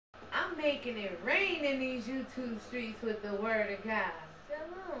I'm making it rain in these YouTube streets with the word of God.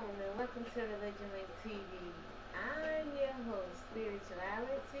 Shalom and welcome to ReligionWinked TV. I'm your host,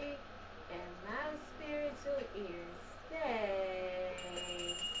 Spirituality, and my spiritual ears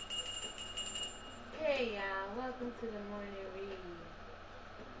stay. Hey y'all, welcome to the morning read.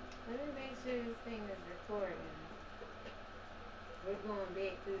 Let me make sure this thing is recording. We're going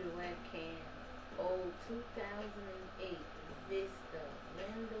back through the webcam. Old 2008 Vista,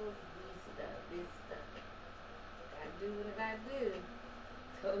 Windows Vista, Vista. Gotta do what I gotta do.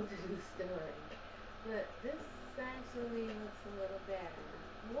 Told you the story. But this actually looks a little better.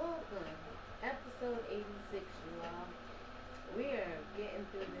 Welcome. Episode 86, you all. We are getting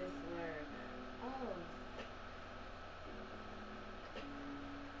through this word. Oh.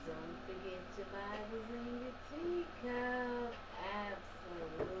 Don't forget your Bibles and your teacup.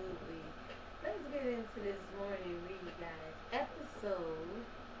 Absolutely. Let's get into this morning read, guys. Episode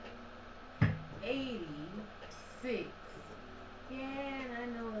 86. Yeah, and I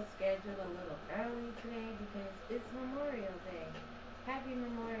know it's scheduled a little early today because it's Memorial Day. Happy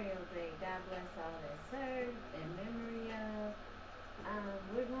Memorial Day. God bless all that served in memory of.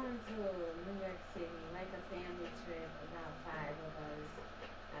 We're going to New York City, like a family trip, about 5 of us.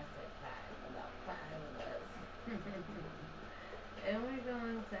 I said 5, about 5 of us. And we're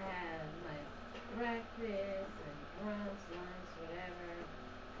going to have like breakfast and brunch, lunch, whatever.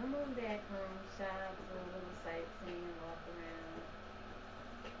 Come on back home, shop, do a little sightseeing, walk around.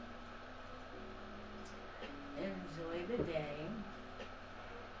 Enjoy the day.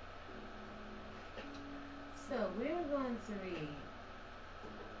 So we're going to read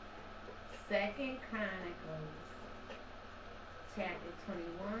 2nd Chronicles chapter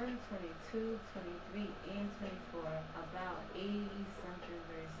 21, 22, 23, and 24, about 80 something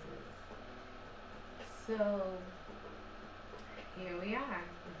verses. So here we are.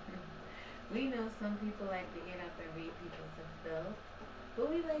 We know some people like to get up and read people to filth, but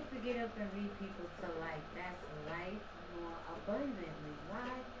we like to get up and read people to life. That's life more abundantly.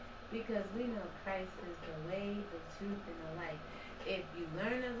 Why? Because we know Christ is the way, the truth, and the life. If you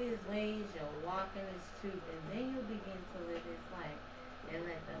learn of his ways, you'll walk in his truth, and then you'll begin to live his life. And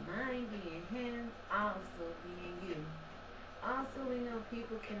let the mind be in him, also be in you. Also, we know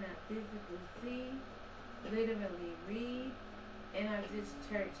people cannot physically see, literally read, and are just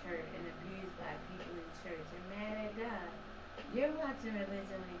church hurt and abused by people in church and mad at God. You're watching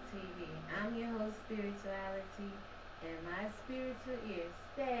ReligionWinked TV. I'm your host, Spirituality, and my spiritual ears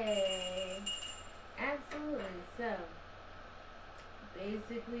stay. Absolutely. So,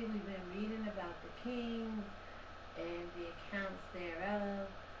 basically, we've been reading about the king and the accounts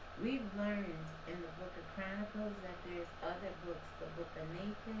thereof. We've learned in the book of Chronicles that there's other books, the book of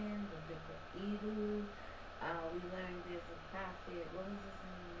Nathan, the book of Ehud. We learned there's a prophet. What was his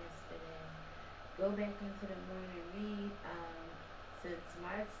name yesterday? Go back into the morning read since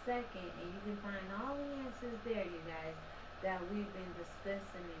March 2nd, and you can find all the answers there, you guys, that we've been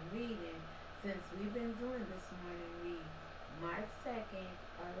discussing and reading since we've been doing this morning read. March 2nd,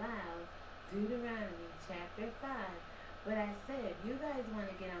 aloud, Deuteronomy chapter 5. But I said, you guys want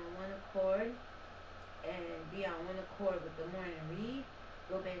to get on one accord and be on one accord with the morning read,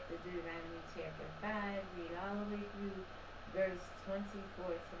 go back to Deuteronomy chapter 5, read all the way through verse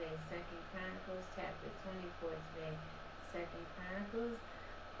 24 today, 2nd Chronicles chapter 24 today, 2nd Chronicles,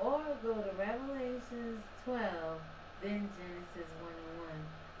 or go to Revelations 12, then Genesis 1 and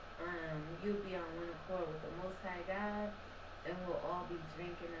 1. You'll be on one accord with the Most High God, and we'll all be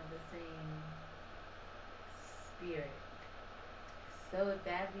drinking of the same spirit. So with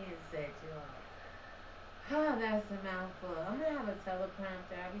that being said, you all, oh, that's a mouthful. I'm going to have a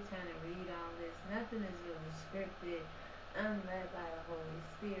teleprompter. I'll be trying to read all this. Nothing is really scripted. I'm led by the Holy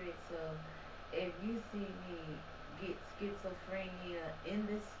Spirit. So if you see me get schizophrenia in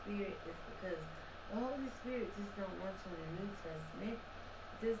the spirit, it's because the Holy Spirit just don't want you in the New Testament.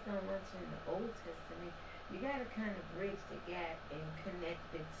 Just don't want you in the Old Testament. You got to kind of bridge the gap and connect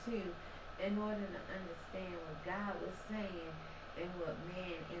the two in order to understand what God was saying and what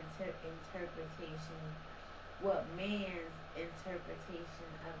man's interpretation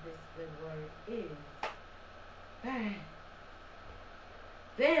of this good word is. Alright.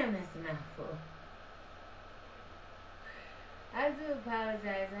 Damn, that's a mouthful. I do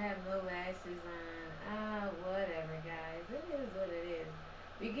apologize. I have no lashes on. Whatever, guys. It is what it is.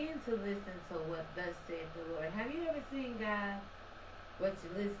 Begin to listen to what thus saith the Lord. Have you ever seen God, but you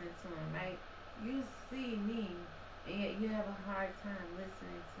listen to him, right? You see me, and yet you have a hard time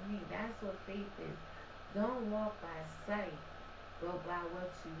listening to me. That's what faith is. Don't walk by sight, but by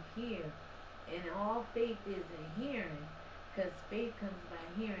what you hear. And all faith is in hearing. Because faith comes by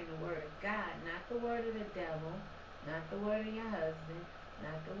hearing the word of God, not the word of the devil, not the word of your husband,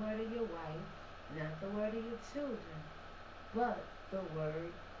 not the word of your wife, not the word of your children, but the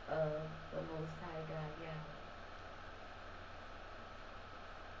word of the Most High God Yahweh.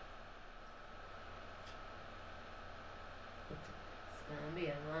 It's gonna be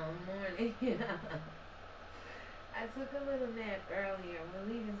a long morning. I took a little nap earlier. We're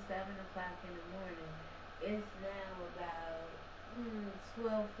leaving 7 o'clock in the morning. It's now about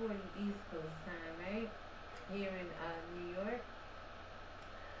 12:40 East Coast time, right? Here in New York.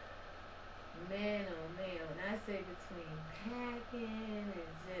 Man, oh man, when I say between packing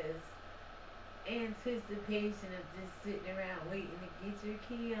and just anticipation of just sitting around waiting to get your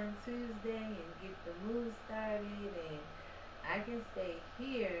key on Tuesday and get the move started, and I can stay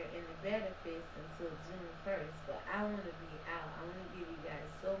here in the benefits until June 1st, but I want to be out. I want to give you guys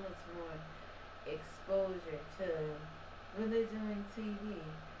so much more exposure to ReligionWinked TV,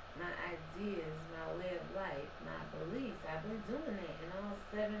 my ideas, my way of life, my beliefs. I've been doing that in all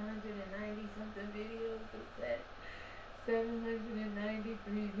 790 something videos. It said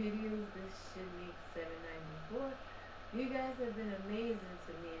 793 videos. This should make 794. You guys have been amazing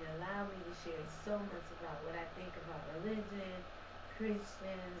to me and allow me to share so much about what I think about religion,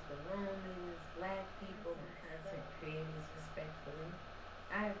 Christians, the Romans, black people, and content creators, respectfully.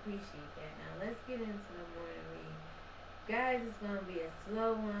 I appreciate that. Now let's get into the morning read. Guys, it's going to be a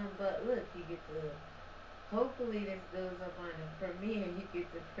slow one, but look, you get the, hopefully this goes up on the premiere. You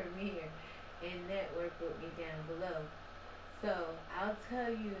get the premiere and network with me down below. So, I'll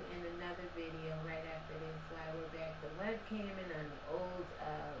tell you in another video right after this why we're back to webcamming on the old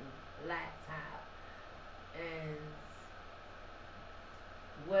laptop and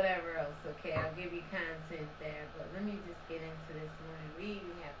whatever else, okay? I'll give you content there, but let me just get into this morning read.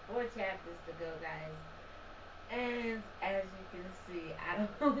 We have 4 chapters to go, guys. And as you can see, I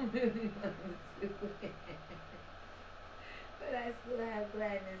don't really want to do it. But I still have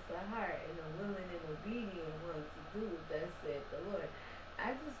gladness of heart and a willing and obedient one to do what thus said the Lord.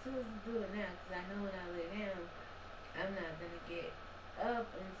 I just choose to do it now because I know when I lay down, I'm not going to get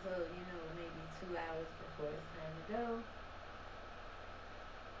up until, maybe 2 hours before it's time to go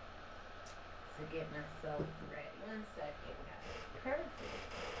to get myself ready. 1 second, guys. Perfect.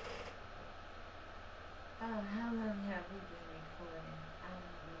 Oh, how long have we been recording? I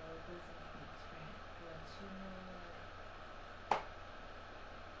don't know. It doesn't keep track. But you know what?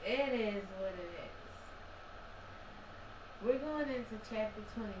 It is what it is. We're going into chapter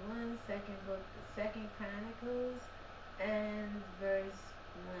 21, second book, Second Chronicles, and verse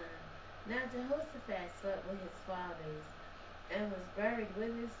 1. Now Jehoshaphat slept with his fathers, and was buried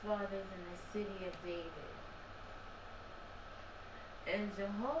with his fathers in the city of David. And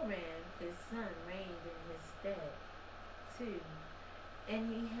Jehoram, his son, reigned in his stead, too. And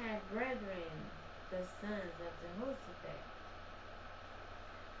he had brethren, the sons of Jehoshaphat.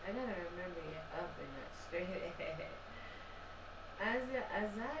 I gotta remember it up and not straight ahead.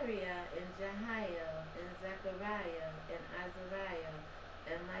 Azariah and Jehiel and Zechariah and Azariah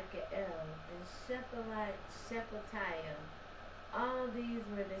and Michael and Shephatiah. All these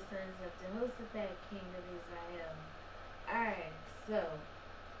were the sons of Jehoshaphat, king of Israel. Alright, so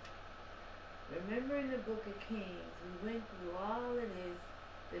remember in the book of Kings, we went through all of this,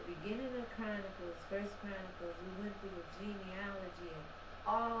 the beginning of Chronicles, First Chronicles, we went through the genealogy of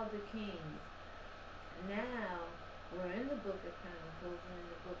all the kings. Now, we're in the book of Chronicles, and in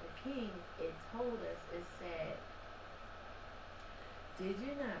the book of Kings, it told us, it said, did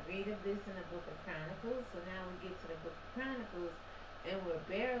you not read of this in the book of Chronicles? So now we get to the book of Chronicles, and we're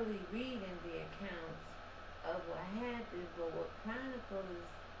barely reading the accounts of what happened, but what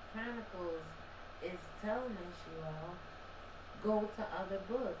Chronicles is telling us, you all, go to other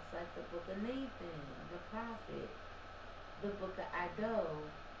books, like the book of Nathan, the prophet, the book of Iddo,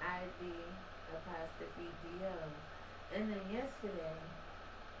 I-D'-D-O. And then yesterday,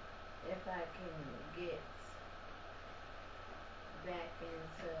 if I can get back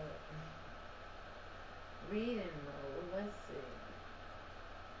into reading mode, let's see.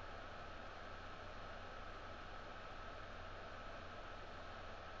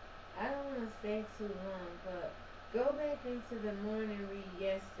 I don't want to stay too long, but go back into the morning read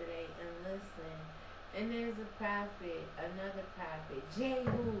yesterday and listen. And there's a prophet, another prophet,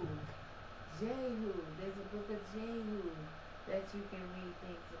 Jehu. There's a book of Jehu that you can read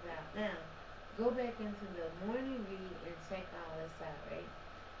things about. Now, go back into the morning read and check all this out, right?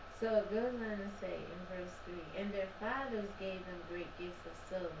 So it goes on to say in verse 3, and their fathers gave them great gifts of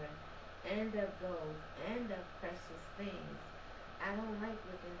silver, and of gold, and of precious things. I don't like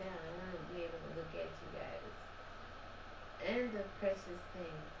looking down. I want to be able to look at you guys. and of precious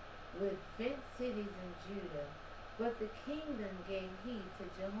things, with fenced cities in Judah. But the kingdom gave heed to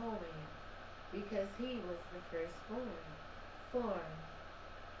Jehoram, because he was the firstborn. 4.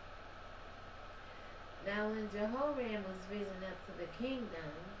 Now when Jehoram was risen up to the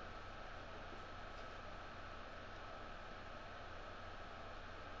kingdom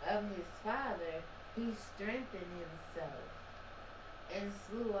of his father, he strengthened himself, and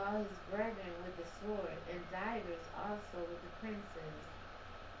slew all his brethren with the sword, and divers also with the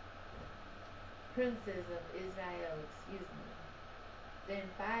princes of Israel, excuse me. Then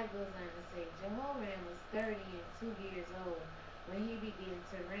 5 goes on to say, Jehoram was 30 and 2 years old when he began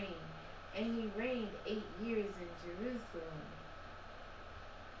to reign, and he reigned 8 years in Jerusalem.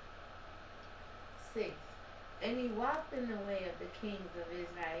 6. And he walked in the way of the kings of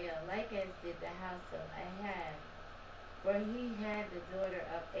Israel, like as did the house of Ahab, for he had the daughter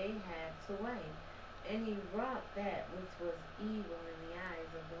of Ahab to wife, and he wrought that which was evil in the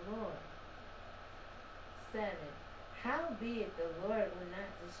eyes of the Lord. 7. Howbeit the Lord will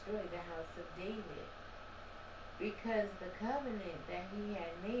not destroy the house of David, because the covenant that he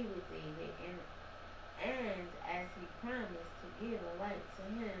had made with David, and as he promised to give a light to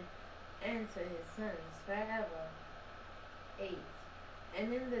him and to his sons forever. 8.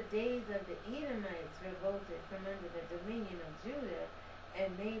 And in the days of the Edomites revolted from under the dominion of Judah,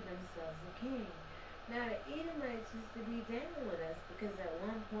 and made themselves a king. Now the Edomites used to be down with us, because at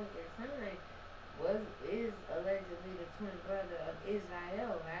one point in time is allegedly the twin brother of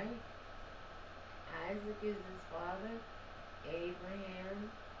Israel, right? Isaac is his father,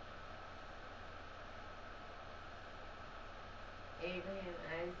 Abraham,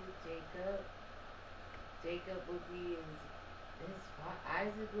 Isaac, Jacob. Jacob would be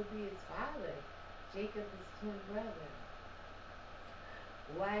Isaac would be his father. Jacob is twin brother.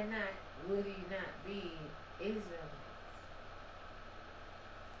 Why not would he not be Israelites?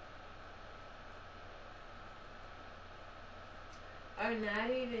 Or not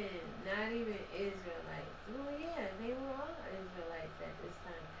even Israelites. Well, yeah, they were all Israelites at this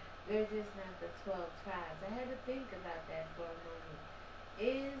time. They're just not the 12 tribes. I had to think about that for a moment.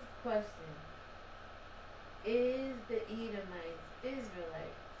 Is the Edomites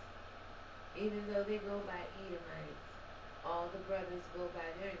Israelites? Even though they go by Edomites, all the brothers go by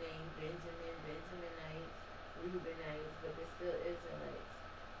their name, Benjamin, Benjaminites, Reubenites, but they're still Israelites.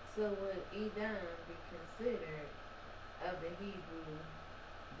 So would Edom be considered of the Hebrew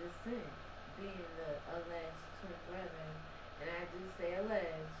descent, being the alleged twin brother, and I do say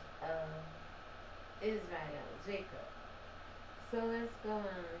alleged, of Israel, Jacob? So let's go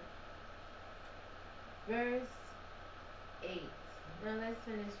on. Verse 8. Now let's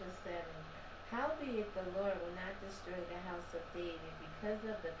finish with 7. Howbeit the Lord will not destroy the house of David, because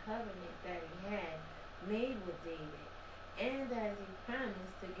of the covenant that he had made with David, and as he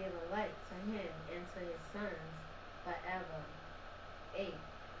promised to give a light to him and to his sons forever. 8.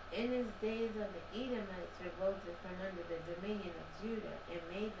 In his days of the Edomites revolted from under the dominion of Judah, and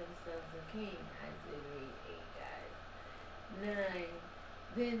made themselves a king. I did read 8, guys. 9.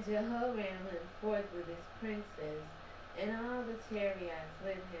 Then Jehoram went forth with his princes, and all the chariots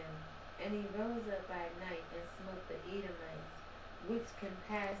with him, and he rose up by night and smote the Edomites, which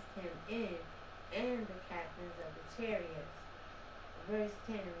compassed him in, and the captains of the chariots. Verse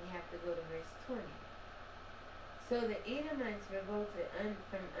 10, and we have to go to verse 20. So the Edomites revolted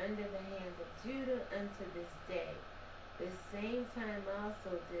from under the hands of Judah unto this day. The same time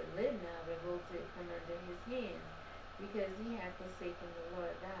also did Libnah revolted from under his hands, because he had forsaken the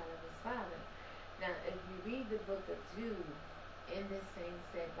Lord God of his father. Now, if you read the book of Jude in this same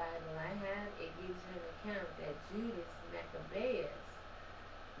said Bible I have, it gives you an account that Judas Maccabeus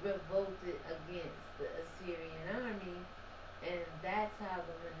revolted against the Assyrian army, and that's how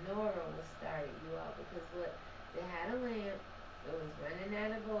the menorah was started, you all, because what they had a lamp, it was running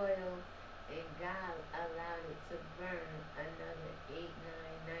out of oil, and God allowed it to burn another 8, 9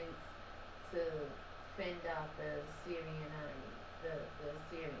 nights to fend off the Syrian army, the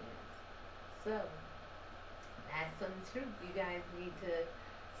Syrians. So, that's some truth you guys need to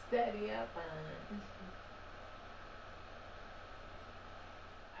study up on.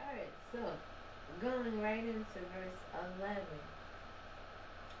 Alright, so, going right into verse 11.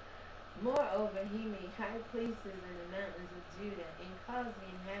 Moreover, he made high places in the mountains of Judah, and caused the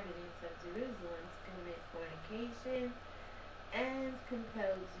inhabitants of Jerusalem to commit fornication, and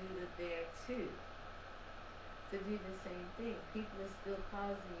compelled Judah thereto to do the same thing. People are still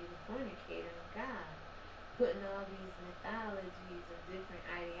causing you to fornicate on God, putting all these mythologies and different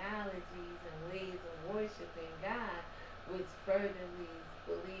ideologies and ways of worshiping God, which further leads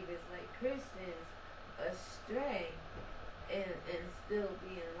believers like Christians astray and still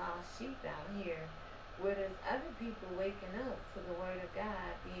being lost sheep out here. Where there's other people waking up to the word of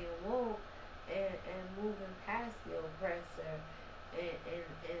God, being woke and moving past the oppressor and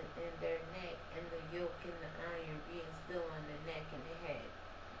their neck and the yoke and the iron being still on the neck and the head.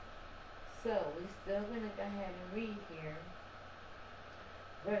 So we're still going to go ahead and read here.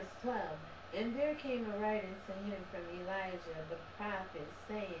 Verse 12. And there came a writing to him from Elijah the prophet,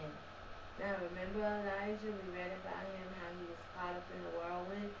 saying, now remember Elijah, we read about him, how he was caught up in the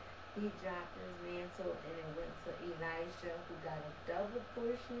whirlwind. He dropped his mantle and it went to Elisha, who got a double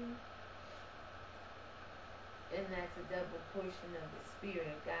portion. And that's a double portion of the Spirit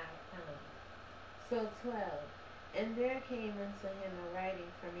of God upon him. So 12. And there came unto him a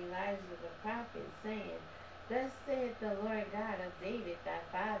writing from Elijah the prophet, saying, thus saith the Lord God of David thy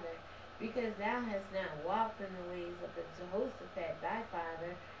father, because thou hast not walked in the ways of the Jehoshaphat thy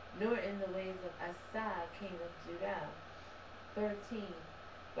father, nor in the ways of Asa king of Judah. 13.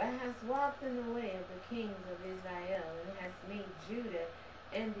 But hast walked in the way of the kings of Israel, and hast made Judah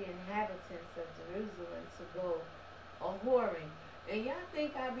and the inhabitants of Jerusalem to go a whoring. And y'all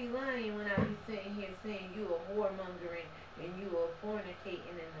think I be lying when I be sitting here saying you a whoremongering and you a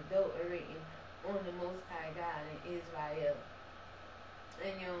fornicating and adulterating on the Most High God in Israel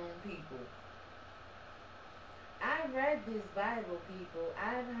and your own people. I've read this Bible, people.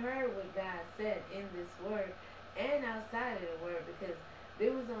 I've heard what God said in this word and outside of the word, because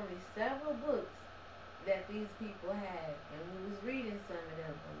there was only several books that these people had, and we was reading some of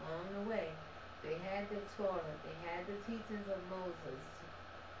them along the way. They had the Torah, they had the teachings of Moses,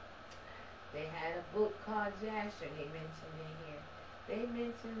 they had a book called Jasher they mentioned in here. They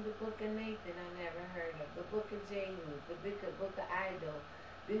mentioned the book of Nathan I never heard of, the book of Jehu, the book of Idol.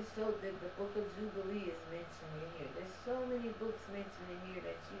 This so that the book of Jubilee is mentioned in here. There's so many books mentioned in here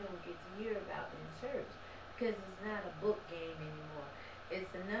that you don't get to hear about in church, because it's not a book game anymore.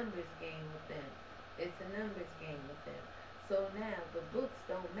 It's a numbers game with them. It's a numbers game with them. So now the books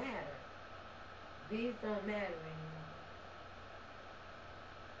don't matter. These don't matter anymore.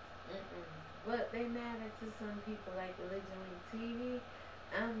 But they matter to some people like ReligionWinked TV.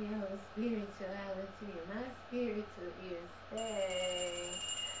 I'm your host, Spirituality, and my spiritual ears say,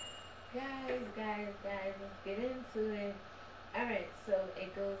 guys, let's get into it. Alright, so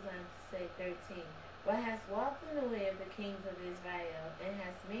it goes on to say 13. But hast walked in the way of the kings of Israel, and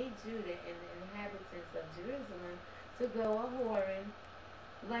hast made Judah and the inhabitants of Jerusalem to go a whoring,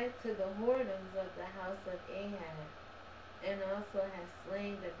 like to the whoredoms of the house of Ahab, and also hast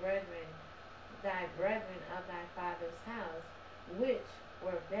slain the brethren, thy brethren of thy father's house, which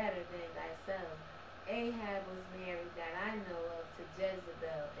were better than thyself. Ahab was married, that I know of, to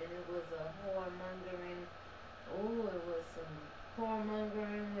Jezebel, and it was a whoremongering, it was some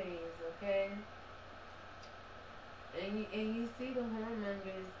whoremongering ways, okay? And you see the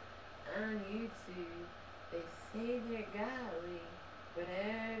whoremongers on YouTube, they say they're godly, but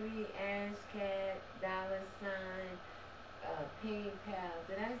every AshCat, $, PayPal,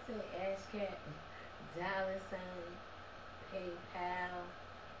 did I say AshCat? $, PayPal,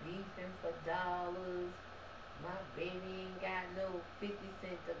 beefing for dollars. My baby ain't got no 50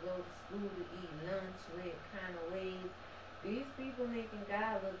 cents to go to school to eat lunch with kind of ways. These people making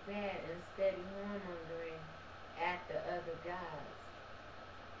God look bad and steady whoremongering at the other gods.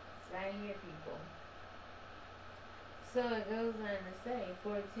 It's right here, people. So it goes on to say,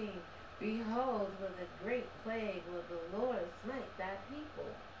 14, behold, with a great plague will the Lord smite thy people,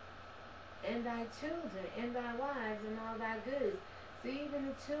 and thy children, and thy wives, and all thy goods. See, even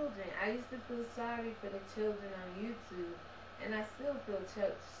the children. I used to feel sorry for the children on YouTube, and I still feel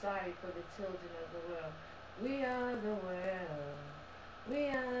sorry for the children of the world. We are the world. We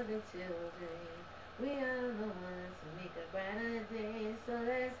are the children. We are the ones who make a brighter day, so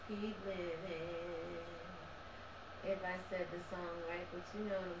let's keep living. If I said the song right, but you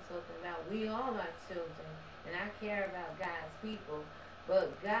know what I'm talking about. We all are children, and I care about God's people,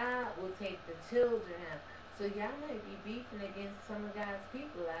 but God will take the children out. So y'all might be beefing against some of God's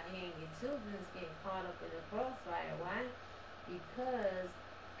people out here, and your children's getting caught up in the crossfire. Why? Because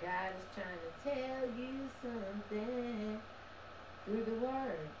God is trying to tell you something through the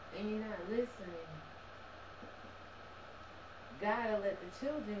word, and you're not listening. God will let the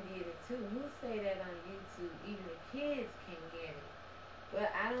children get it too. Who say that on YouTube? Even the kids can get it.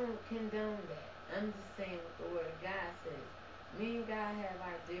 But I don't condone that. I'm just saying what the word of God says. Me and God have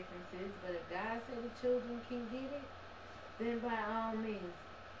our differences, but if God said the children can get it, then by all means,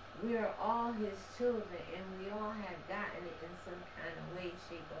 we are all his children, and we all have gotten it in some kind of way,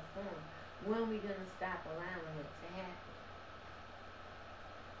 shape, or form. When are we going to stop allowing it to happen?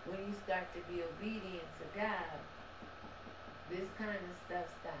 When you start to be obedient to God, this kind of stuff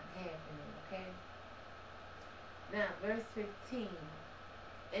stopped happening, okay? Now, verse 15.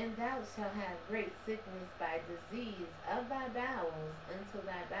 And thou shalt have great sickness by disease of thy bowels, until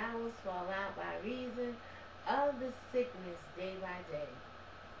thy bowels fall out by reason of the sickness day by day.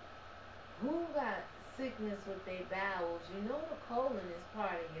 Who got sickness with their bowels? You know the colon is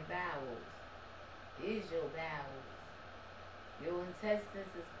part of your bowels. Is your bowels. Your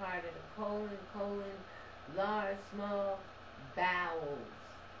intestines is part of the colon, large, small, bowels.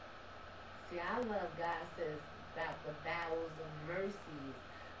 See, I love God says about the bowels of mercies.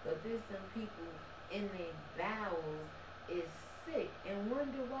 But there's some people in their bowels is sick and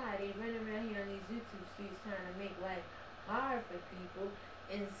wonder why. They run around here on these YouTube streets trying to make life hard for people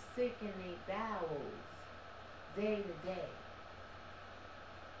and sick in their bowels day to day.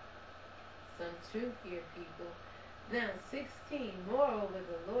 Some truth here, people. Now, 16. Moreover,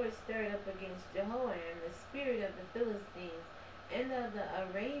 the Lord stirred up against Jehoram the spirit of the Philistines and of the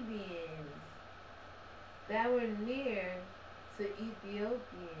Arabians that were near to the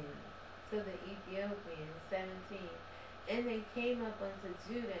Ethiopians, 17. And they came up unto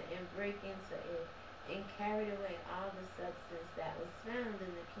Judah and brake into it, and carried away all the substance that was found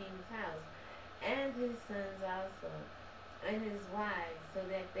in the king's house, and his sons also, and his wives, so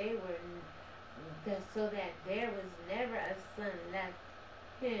that there was never a son left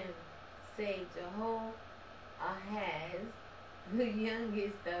him, save Jehoahaz, the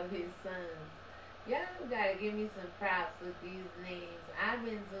youngest of his sons. Y'all gotta give me some props with these names. I've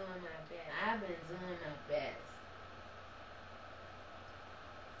been doing my best.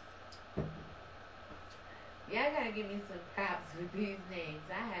 Y'all gotta give me some props with these names.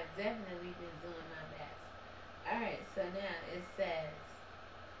 I have definitely been doing my best. Alright, so now it says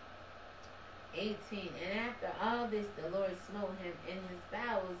 18. And after all this, the Lord smote him in his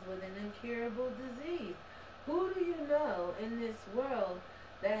bowels with an incurable disease. Who do you know in this world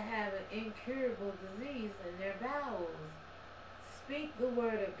that have an incurable disease in their bowels? Speak the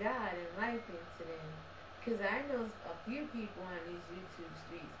word of God and life into them. Because I know a few people on these YouTube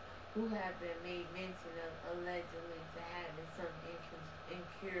streets who have been made mention of allegedly to having some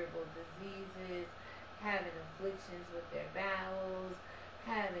incurable diseases, having afflictions with their bowels,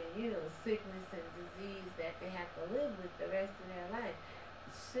 having, sickness and disease that they have to live with the rest of their life.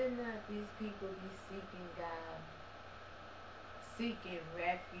 Should not these people be seeking God, seeking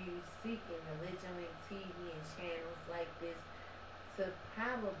refuge, seeking ReligionWinked TV and channels like this to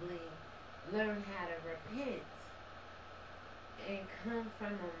probably learn how to repent and come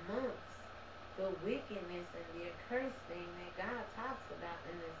from amongst the wickedness and the accursed thing that God talks about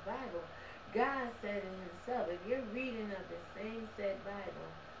in this Bible? God said it himself. If you're reading of the same said Bible,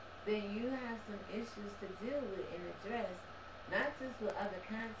 then you have some issues to deal with and address, not just with other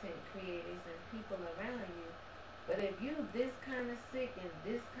content creators and people around you, but if you this kind of sick and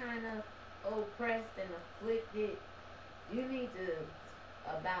this kind of oppressed and afflicted, you need to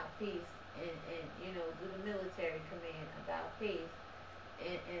about peace and do the military command about peace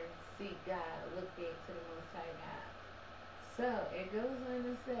and seek God, look there to the Most High God. So it goes on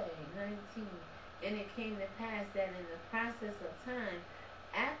to say, 19, and it came to pass that in the process of time,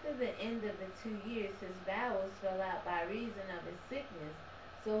 after the end of the 2 years, his bowels fell out by reason of his sickness,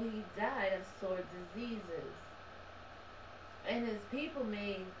 so he died of sore diseases. And his people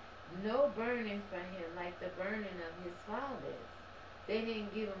made no burning for him like the burning of his fathers. They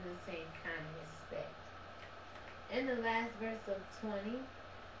didn't give him the same kind of respect. In the last verse of 20,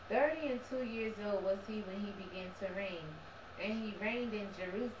 30 and 2 years old was he when he began to reign. And he reigned in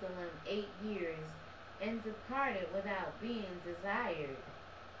Jerusalem 8 years, and departed without being desired.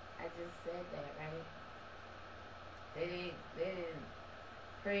 I just said that, right? They didn't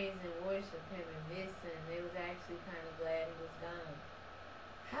praise and worship him and miss him. They was actually kind of glad he was gone.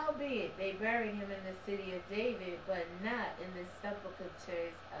 Howbeit, they buried him in the city of David, but not in the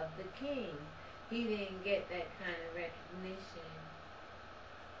sepulchres of the king. He didn't get that kind of recognition.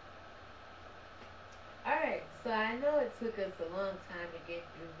 Alright, so I know it took us a long time to get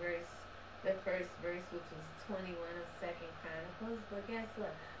through the first verse, which was 21 of 2nd Chronicles, but guess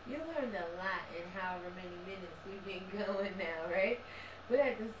what? You learned a lot in however many minutes we've been going now, right? But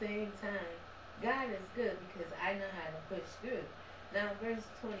at the same time, God is good because I know how to push through. Now, verse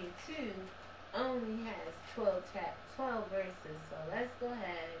 22 only has 12 verses, so let's go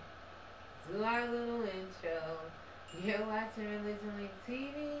ahead, do our little intro. You're watching ReligionWinked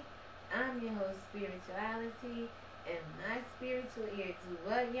TV. I'm your host, Spirituality, and my spiritual ear to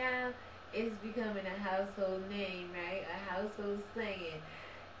what, y'all? It's becoming a household name, right? A household saying.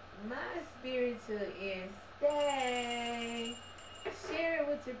 My spiritual ear stay Share it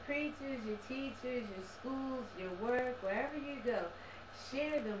with your preachers, your teachers, your schools, your work, wherever you go.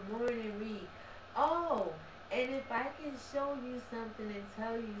 Share the morning read. Oh, and if I can show you something and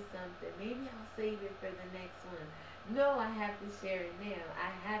tell you something, maybe I'll save it for the next one. No, I have to share it now.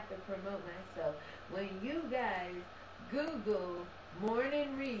 I have to promote myself. When you guys Google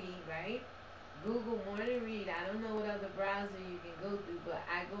morning read, right? Google morning read. I don't know what other browser you can go through, but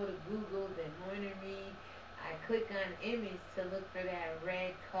I go to Google, then morning read. I click on image to look for that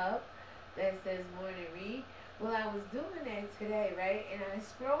red cup that says morning read. Well, I was doing that today, right? And I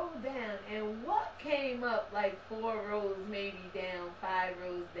scrolled down, and what came up like 4 rows maybe down, 5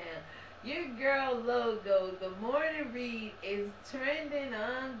 rows down? Your girl logo, the morning read, is trending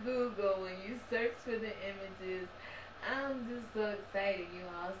on Google when you search for the images. I'm just so excited, you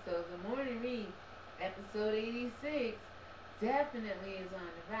all. So the morning read, episode 86, definitely is on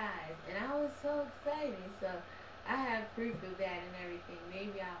the rise. And I was so excited. So I have proof of that and everything.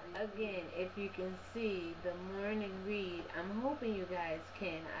 Maybe I'll... Again, if you can see the morning read, I'm hoping you guys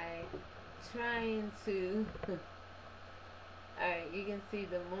can. I'm trying to... Alright, you can see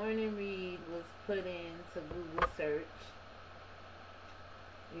the morning read was put into Google search.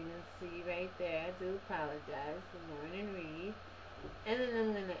 You can see right there. I do apologize. The morning read. And then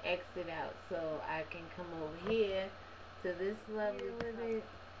I'm going to exit out so I can come over here to this lovely with it.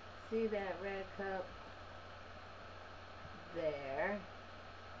 See that red cup there?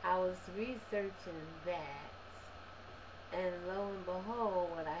 I was researching that. And lo and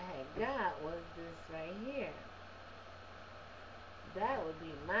behold, what I had got was this right here. That would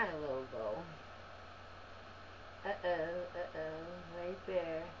be my logo. Right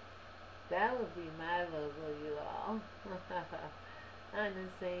there. That would be my logo, you all. On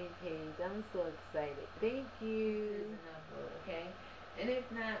the same page. I'm so excited. Thank you. This is an upload, okay? And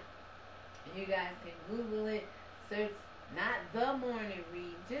if not, you guys can Google it. Search not the morning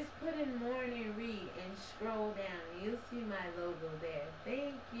read. Just put in morning read and scroll down. You'll see my logo there.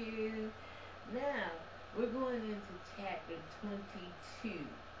 Thank you. Now, we're going into chapter 22.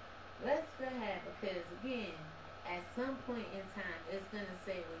 Let's go ahead because, again, at some point in time, it's going to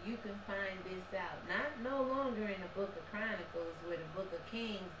say, well, you can find this out. No longer in the book of Chronicles where the book of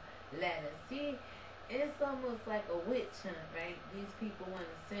Kings let us. See, it's almost like a witch hunt, right? These people want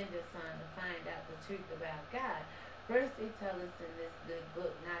to send us on to find out the truth about God. First, they tell us in this good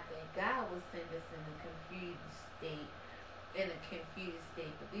book, not that God will send us in a confused state,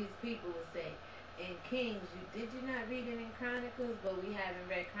 but these people will say, in Kings, did you not read it in Chronicles? But we haven't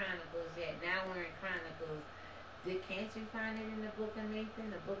read Chronicles yet. Now we're in Chronicles. Can't you find it in the book of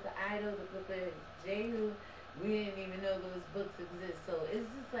Nathan, the book of Idol, the book of Jehu? We didn't even know those books exist. So it's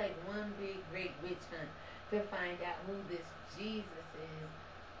just like one big great witch hunt to find out who this Jesus is.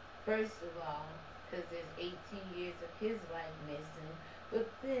 First of all, because there's 18 years of his life missing. But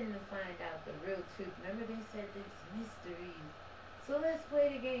then to find out the real truth. Remember they said there's mysteries. So let's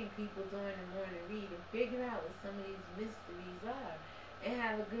play the game, people, during the morning read and figure out what some of these mysteries are and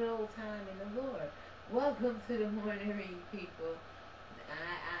have a good old time in the Lord. Welcome to the morning read, people.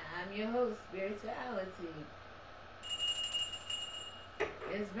 I'm your host, Spirituality.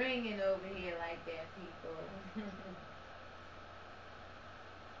 It's ringing over here like that, people.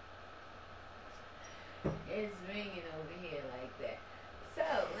 It's ringing over here like that.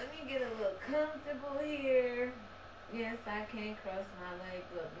 So, let me get a little comfortable here. Yes, I can cross my legs,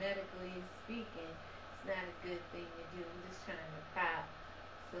 but medically speaking, it's not a good thing to do. I'm just trying to prop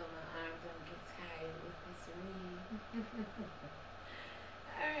so my arms don't get tired with this read.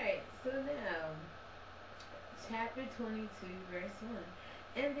 Alright, so now, chapter 22, verse 1.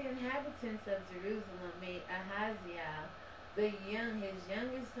 And the inhabitants of Jerusalem made Ahaziah, his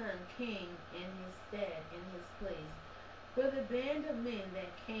youngest son, king in his stead, in his place. For the band of men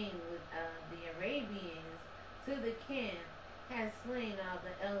that came with the Arabians to the camp had slain all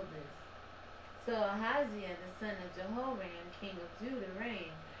the elders. So Ahaziah, the son of Jehoram, king of Judah,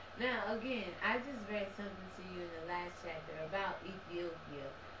 reigned. Now, again, I just read something to you in the last chapter about Ethiopia.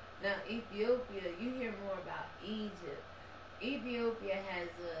 Now, Ethiopia, you hear more about Egypt. Ethiopia has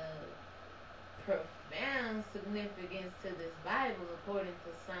a profound significance to this Bible, according to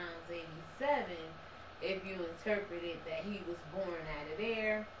Psalms 87, if you interpret it that he was born out of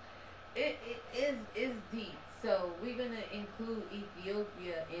there. It is deep. So we're going to include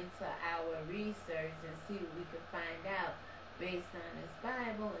Ethiopia into our research and see what we can find out based on this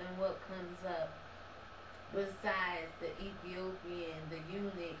Bible and what comes up besides the Ethiopian, the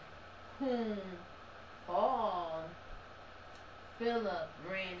eunuch, whom Philip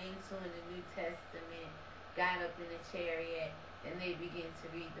ran into in the New Testament, got up in a chariot, and they began to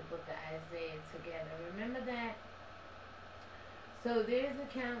read the book of Isaiah together. Remember that? So there's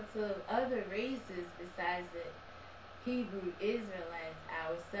accounts of other races besides the Hebrew Israelites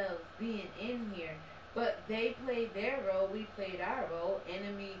ourselves being in here. But they played their role, we played our role,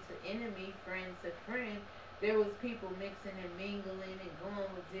 enemy to enemy, friend to friend. There was people mixing and mingling and going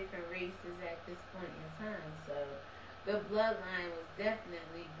with different races at this point in time. So the bloodline was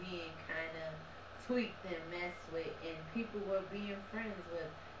definitely being kind of tweaked and messed with, and people were being friends with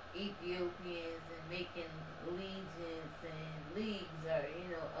Ethiopians and making legions and leagues, or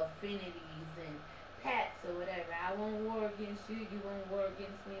affinities and pacts or whatever. I won't war against you, you won't war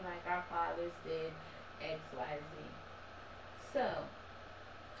against me, like our fathers did, XYZ. So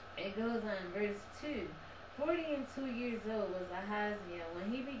it goes on, verse 2. 42 years old was Ahaziah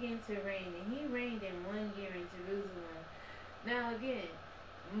when he began to reign, and he reigned in 1 year in Jerusalem. Now again,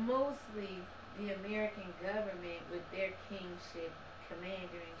 mostly the American government with their kingship,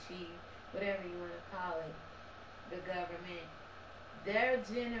 commander-in-chief, whatever you want to call it, the government, they're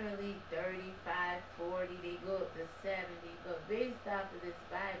generally 35, 40, they go up to 70, but based off of this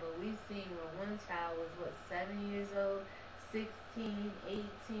Bible, we've seen where one child was, 7 years old, 16,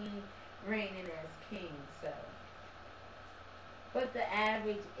 18, reigning as king, so. But the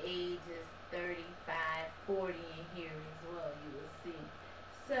average age is 35, 40 in here as well, you will see.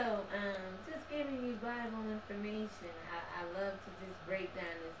 So, just giving you Bible information. I love to just break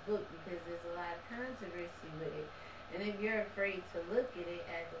down this book because there's a lot of controversy with it. And if you're afraid to look at it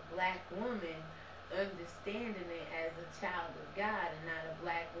as a black woman, understanding it as a child of God and not a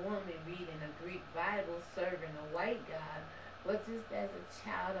black woman reading a Greek Bible serving a white God, but just as a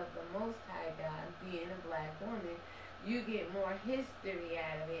child of the Most High God, being a black woman, you get more history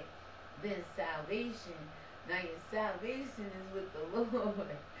out of it than salvation. Now your salvation is with the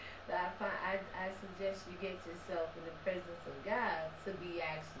Lord. So I suggest you get yourself in the presence of God to be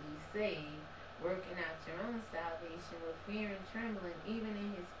actually saved, working out your own salvation with fear and trembling, even in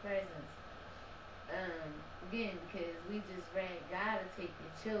His presence. Again, because we just read, God will take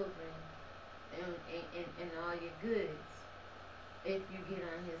your children and all your goods if you get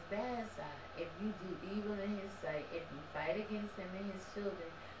on His bad side, if you do evil in His sight, if you fight against Him and His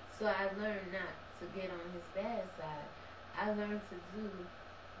children. So I learned not to get on His bad side. I learned to do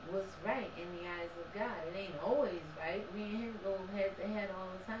what's right in the eyes of God. It ain't always right. Me and Him go head to head all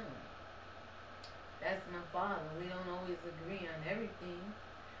the time. That's my Father. We don't always agree on everything,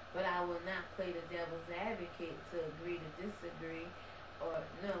 but I will not play the devil's advocate to agree to disagree. Or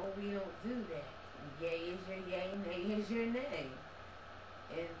no, we don't do that. Yay is your yay, nay is your nay.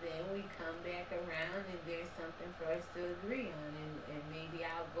 And then we come back around and there's something for us to agree on. And maybe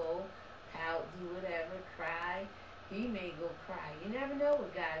I'll go pout, do whatever, cry. He may go cry. You never know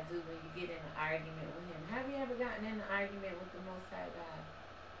what God do when you get in an argument with Him. Have you ever gotten in an argument with the Most High God?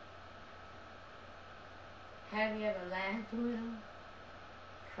 Have you ever laughed with Him?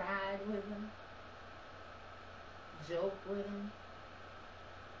 Cried with Him? Joked with Him?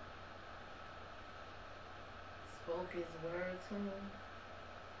 Spoke His word to Him?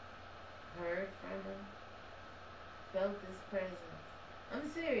 Heard from Him? Felt His presence?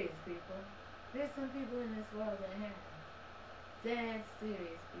 I'm serious, people. There's some people in this world that have. Dead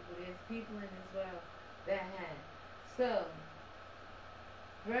serious people. There's people in this world that have. So,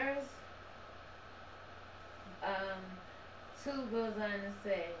 verse 2 goes on to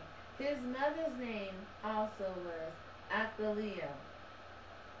say, his mother's name also was Athaliah,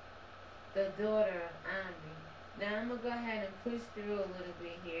 the daughter of Omri. Now I'm going to go ahead and push through a little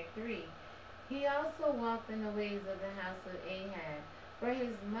bit here. 3. He also walked in the ways of the house of Ahab, for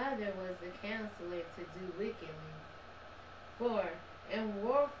his mother was the counselor to do wickedly. 4. And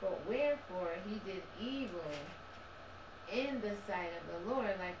wherefore he did evil in the sight of the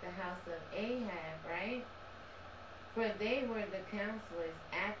Lord, like the house of Ahab, right? For they were the counselors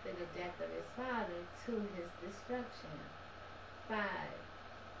after the death of his father to his destruction. 5.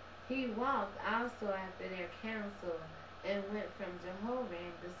 He walked also after their counsel, and went from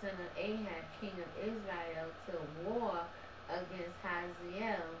Jehoram the son of Ahab, king of Israel, to war against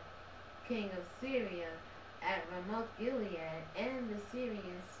Hazael, king of Syria, at Ramoth Gilead, and the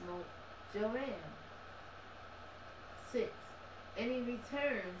Syrians smote Joram. 6. And he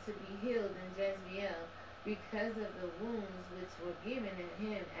returned to be healed in Jezreel because of the wounds which were given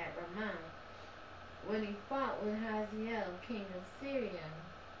him at Ramah, when he fought with Hazael, king of Syria.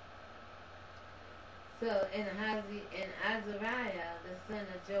 So, and Azariah, the son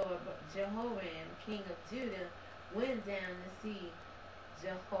of Jehoram, king of Judah, went down to see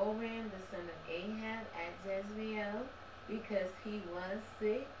Jehoram, the son of Ahab, at Jezreel, because he was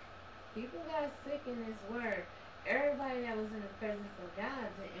sick. People got sick in this word. Everybody that was in the presence of God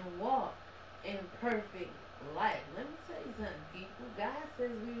didn't walk in perfect life. Let me tell you something, people. God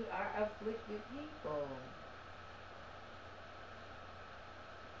says we are afflicted people.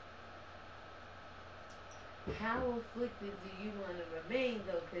 How afflicted do you want to remain,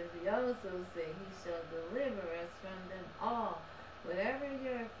 though? Because he also said he shall deliver us from them all. Whatever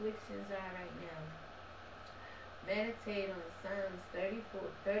your afflictions are right now, meditate on Psalms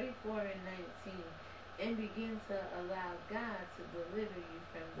 34 and 19 and begin to allow God to deliver you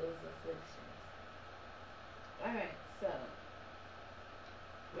from those afflictions. Alright, so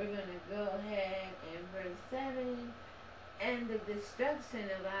we're going to go ahead and verse 7. And the destruction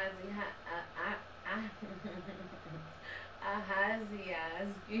of Ahaziah,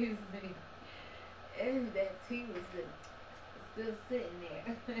 excuse me, and that he was still sitting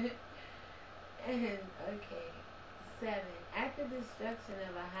there. And, okay, 7. After the destruction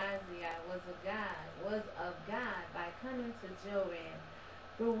of Ahaziah was of God by coming to Joram.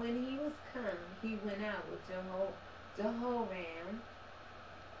 For when he was come, he went out with Jehoram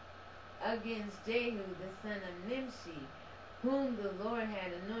against Jehu the son of Nimshi, whom the Lord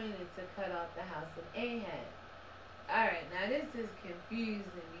had anointed to cut off the house of Ahab. Alright, now this is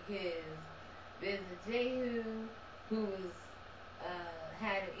confusing because there's a Jehu who was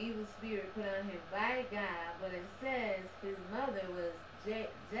had an evil spirit put on him by God, but it says his mother was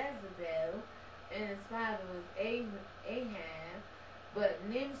Jezebel and his father was Ahab, but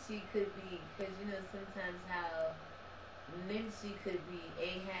Nimshi could be, because you know sometimes how Nimshi could be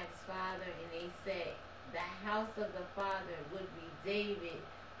Ahab's father, and they say the house of the father would be David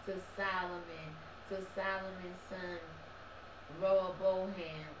to Solomon, to Solomon's son Rehoboam.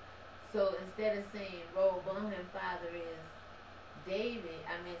 So instead of saying Rehoboam's father is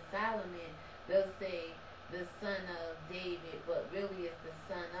Solomon, they'll say the son of David, but really it's the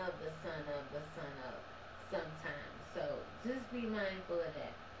son of the son of the son of sometimes. So just be mindful of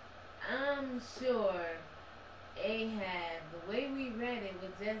that. I'm sure Ahab, the way we read it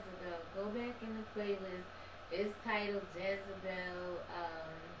with Jezebel, go back in the playlist. It's titled Jezebel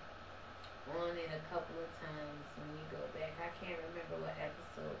on it a couple of times when we go back. I can't remember what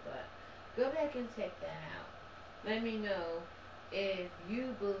episode, but go back and check that out. Let me know if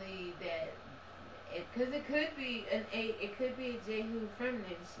you believe that, because it could be it could be a Jehu from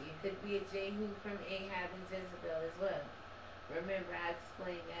Nimshi, it could be a Jehu from Ahab and Jezebel as well. Remember, I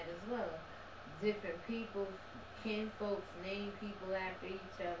explained that as well. Different people, kinfolks, name people after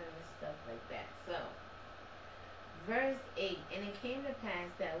each other and stuff like that. So, verse 8, and it came to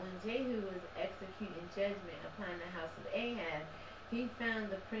pass that when Jehu was executing judgment upon the house of Ahab, he found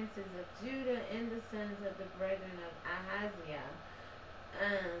the princes of Judah and the sons of the brethren of Ahaziah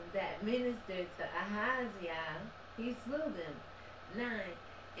that ministered to Ahaziah. He slew them. 9,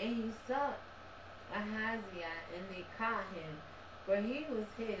 and he sought Ahaziah, and they caught him, for he was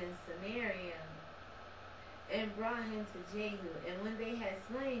hid in Samaria, and brought him to Jehu. And when they had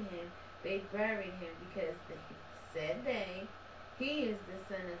slain him, they buried him, because said they, he is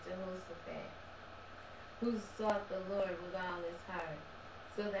the son of Jehoshaphat, who sought the Lord with all his heart.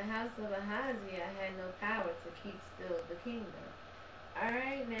 So the house of Ahaziah had no power to keep still the kingdom.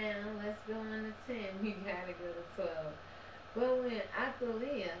 Alright, now, let's go on to 10. We gotta go to 12. But when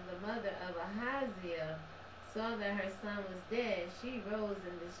Athaliah, the mother of Ahaziah, saw that her son was dead, she rose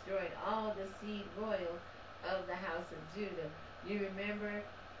and destroyed all the seed royal of the house of Judah. You remember,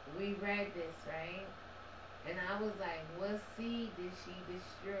 we read this, right? And I was like, what seed did she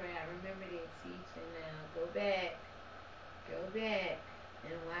destroy? I remember their teaching now. Go back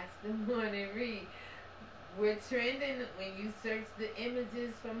and watch the morning read. We're trending when you search the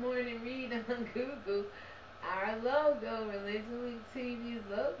images for morning read on Google. Our logo, ReligionWinked TV's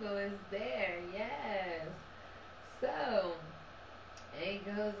logo, is there. Yes. So, it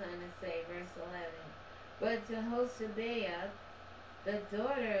goes on to say, verse 11. But Jehoshaphat, the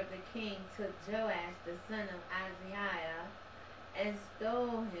daughter of the king, took Joash, the son of Ahaziah, and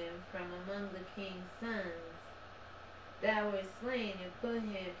stole him from among the king's sons that were slain, and put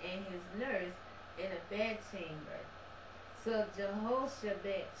him and his nurse in a bedchamber. So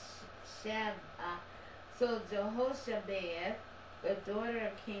Jehoshaphat, the daughter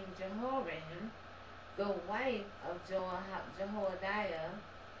of King Jehoram, the wife of Jehoiada,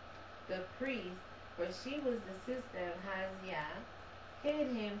 the priest, for she was the sister of Ahaziah, hid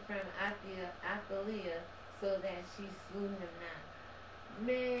him from Athaliah, so that she slew him not.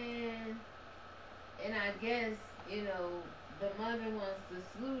 Man, and I guess, you know, the mother wants to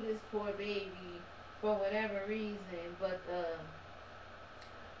slew this poor baby for whatever reason, but the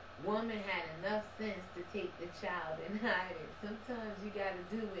woman had enough sense to take the child and hide it. Sometimes you gotta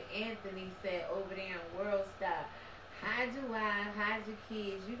do what Anthony said over there on World Star. Hide your wife, hide your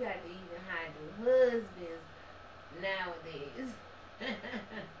kids. You got to even hide your husbands nowadays.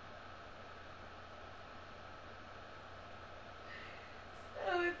 So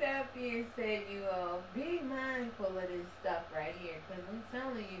with that being said, you all be mindful of this stuff right here, because I'm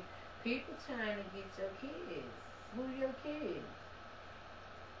telling you, people trying to get your kids, screw your kids.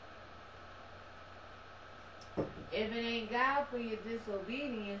 If it ain't God for your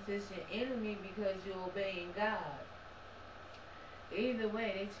disobedience, it's your enemy because you're obeying God. Either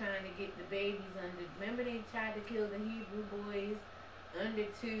way, they trying to get the babies under. Remember they tried to kill the Hebrew boys under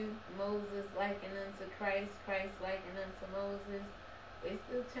 2, Moses likened unto Christ, Christ likened unto Moses. They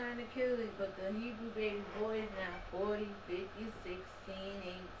still trying to kill it, but the Hebrew baby boys now 40, 50, 16, 18,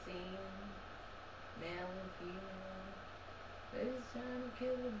 male and female. They're just trying to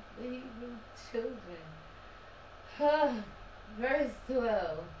kill the Hebrew children. Verse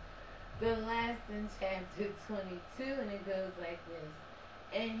 12. The last in chapter 22, and it goes like this.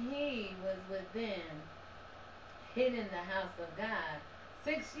 And he was within, hid in the house of God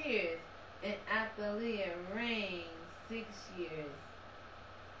 6 years, and Athaliah reigned 6 years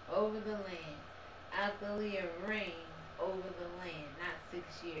over the land. Athaliah reigned over the land, not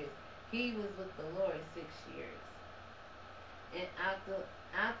 6 years. He was with the Lord 6 years. And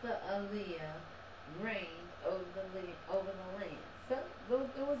Athaliah reigned over the land. So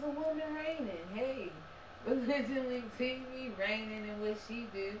there was a woman reigning. Hey, ReligionWinked TV reigning in what she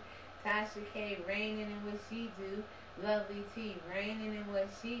do. Tasha K reigning in what she do. Lovely T reigning in what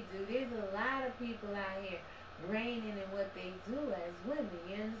she do. There's a lot of people out here reigning in what they do as women.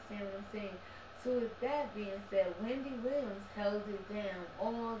 You understand what I'm saying? So with that being said, Wendy Williams held it down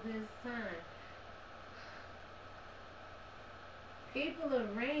all this time. People are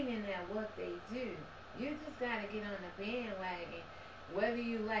reigning at what they do. You just gotta get on the bandwagon. Whether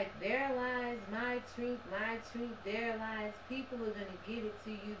you like their lies, my truth, their lies, people are gonna give it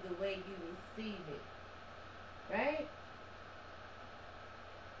to you the way you receive it. Right?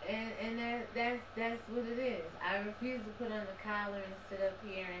 And that's what it is. I refuse to put on the collar and sit up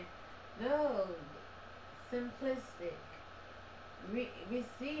here and no, simplistic.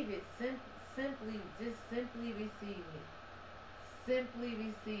 Receive it. Simply receive it. Simply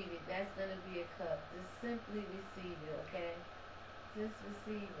receive it. That's gonna be a cup. Just simply receive it, okay? Just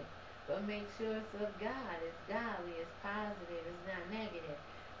receive it. But make sure it's of God. It's godly. It's positive. It's not negative.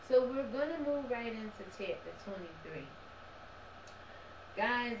 So we're gonna move right into chapter 23.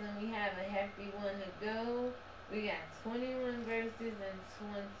 Guys, and we have a hefty one to go. We got 21 verses and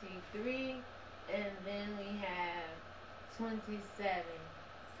 23, and then we have 27.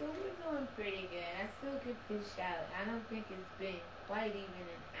 So we're doing pretty good. I still could push out. I don't think it's been quite even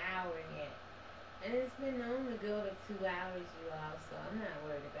an hour yet. And it's been known to go to 2 hours, you all, so I'm not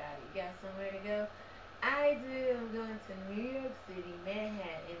worried about it. You got somewhere to go? I do. I'm going to New York City,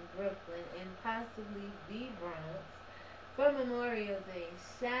 Manhattan, Brooklyn, and possibly the Bronx for Memorial Day.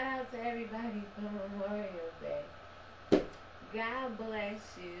 Shout out to everybody for Memorial Day. God bless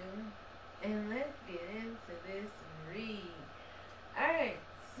you. And let's get into this read. Alright,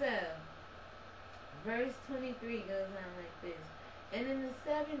 so verse 23 goes on like this. And in the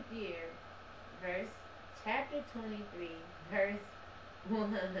 7th year, chapter 23, verse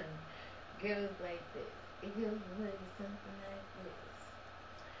 1 goes like this. It goes a little something like this.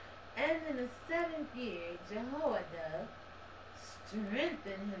 And in the 7th year, Jehoiada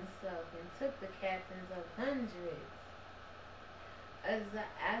strengthened himself and took the captains of hundreds.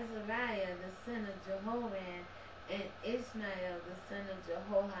 Azariah, the son of Jehoram, and Ishmael, the son of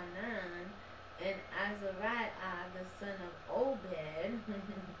Jehohanan, and Azariah, the son of Obed.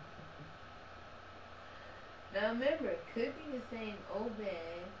 Now remember, it could be the same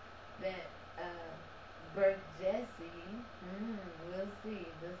Obed that birthed Jesse. We'll see.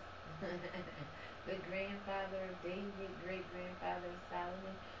 The grandfather of David, great-grandfather of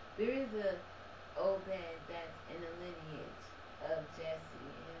Solomon. There is a Obed that's in the lineage of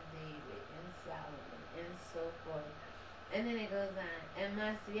Jesse and David and Solomon and so forth. And then it goes on. And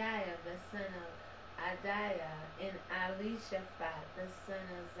Messiah, the son of Adiah, and Elishaphat, the son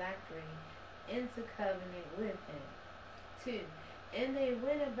of Zachary, into covenant with him. 2. And they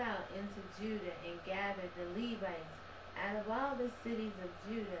went about into Judah and gathered the Levites out of all the cities of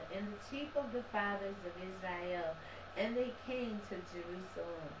Judah and the chief of the fathers of Israel, and they came to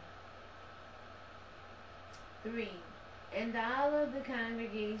Jerusalem. 3. And all of the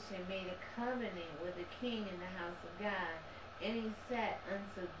congregation made a covenant with the king in the house of God, and he said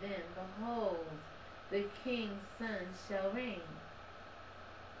unto them, Behold, the king's son shall reign,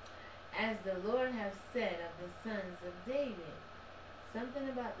 as the Lord hath said of the sons of David. Something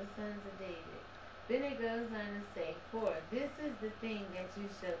about the sons of David. Then it goes on to say, "For this is the thing that you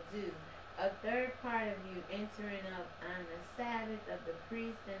shall do. A third part of you entering up on the Sabbath of the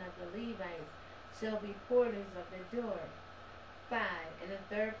priests and of the Levites shall be porters of the door. 5. And a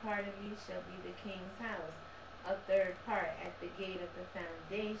third part of you shall be the king's house, a third part at the gate of the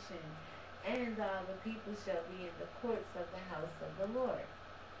foundation, and all the people shall be in the courts of the house of the Lord.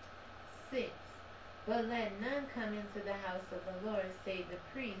 6. But let none come into the house of the Lord save the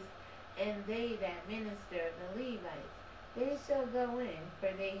priests and they that minister, the Levites. They shall go in, for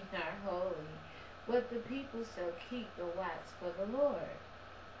they are holy, but the people shall keep the watch for the Lord."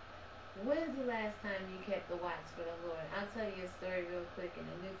 When's the last time you kept the watch for the Lord? I'll tell you a story real quick. In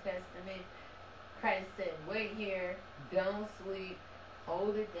the New Testament, Christ said, "Wait here, don't sleep,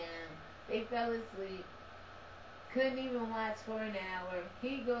 hold it down." They fell asleep, couldn't even watch for an hour.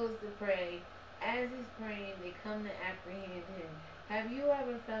 He goes to pray. As he's praying, they come to apprehend him. Have you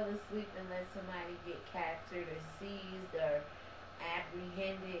ever fell asleep and let somebody get captured or seized or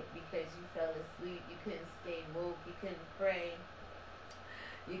apprehended because you fell asleep? You couldn't stay woke, you couldn't pray,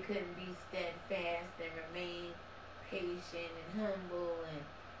 you couldn't be steadfast and remain patient and humble, and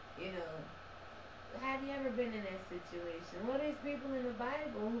have you ever been in that situation? Well, there's people in the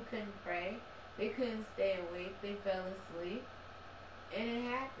Bible who couldn't pray, they couldn't stay awake, they fell asleep, and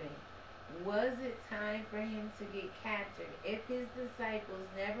it happened. Was it time for him to get captured? If his disciples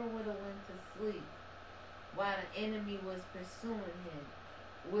never would have went to sleep while the enemy was pursuing him,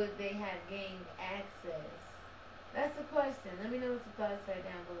 would they have gained access? That's the question. Let me know what your thoughts are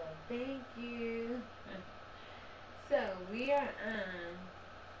down below. Thank you. So we are on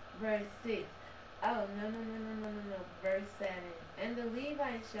verse 6. Oh, no. Verse 7. "And the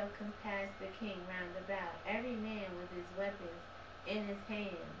Levites shall compass the king round about, every man with his weapons in his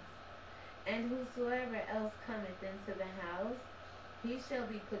hands. And whosoever else cometh into the house, he shall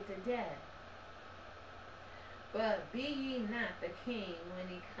be put to death. But be ye not the king when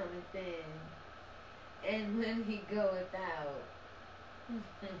he cometh in, and when he goeth out."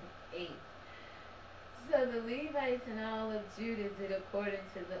 8. "So the Levites and all of Judah did according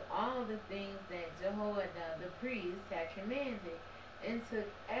to all the things that Jehoiada the priest had commanded, and took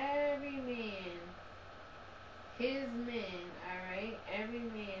every man his men," alright, every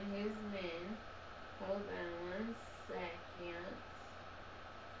man his men. Hold on 1 second.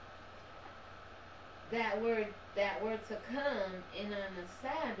 That were to come in on the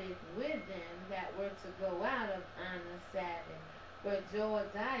Sabbath with them, that were to go out on the Sabbath. But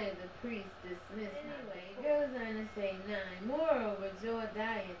Jehoiada the priest dismissed not. Anyway, it goes on to say 9. "Moreover,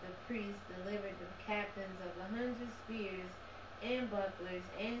 Jehoiada the priest delivered the captains of 100 spears and bucklers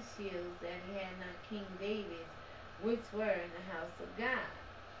and shields that he had not King David, which were in the house of God."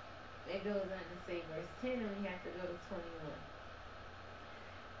 It goes on to say verse 10, and we have to go to 21.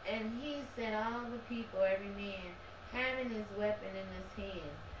 "And he set all the people, every man, having his weapon in his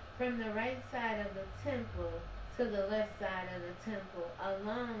hand, from the right side of the temple to the left side of the temple,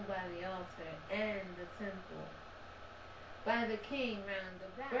 along by the altar and the temple, by the king round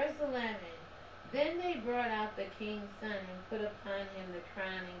about." Verse 11. "Then they brought out the king's son, and put upon him the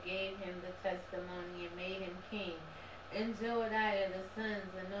crown, and gave him the testimony, and made him king. And Jehoiada the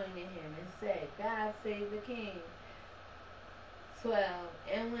sons anointed him, and said, God save the king." 12.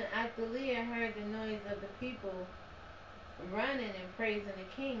 "And when Athaliah heard the noise of the people running and praising the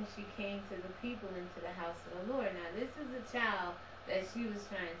king, she came to the people into the house of the Lord." Now this is a child that she was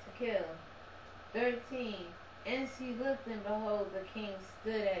trying to kill. 13. "And she looked, and behold, the king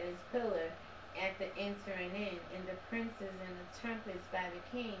stood at his pillar at the entering in, and the princes and the trumpets by the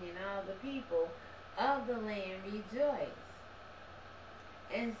king, and all the people of the land rejoiced,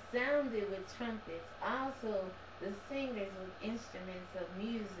 and sounded with trumpets, also the singers with instruments of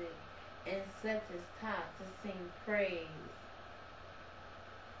music, and such as taught to sing praise.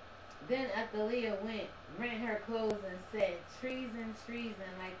 Then Athaliah rent her clothes, and said, Treason,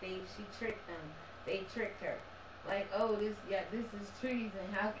 treason," like she tricked them. They tricked her. Like, "Oh, this is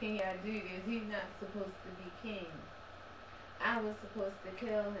treason. How can y'all do this? He's not supposed to be king. I was supposed to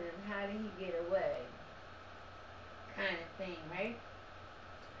kill him. How did he get away?" Kind of thing, right?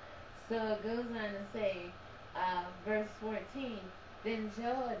 So it goes on to say, verse 14, "Then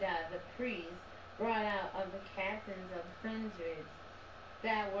Jehoiada the priest brought out of the captains of hundreds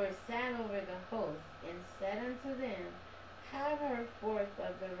that were sat over the host, and said unto them, Have her forth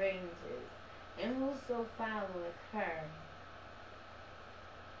of the ranges, and whoso followeth her."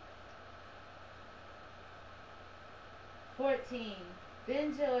 14.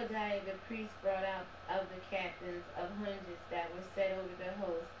 "Then Jehoiada the priest brought out of the captains of hundreds that were set over the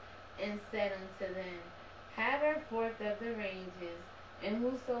host, and said unto them, Have her forth of the ranges, and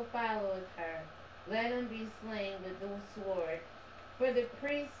whoso followeth her, let him be slain with the sword. For the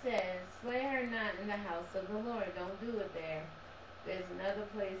priest says, slay her not in the house of the Lord. Don't do it there. There's another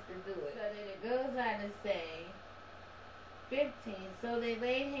place to do it. So then it goes on to say, 15. So they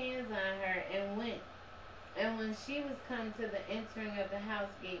laid hands on her and went. And when she was come to the entering of the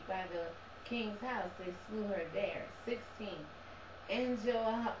house gate by the king's house, they slew her there. 16. And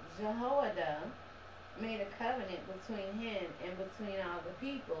Jehoiada made a covenant between him and between all the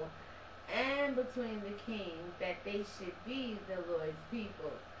people, and between the king, that they should be the Lord's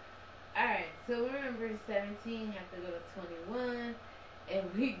people. Alright, so we're in verse 17, have to go to 21, and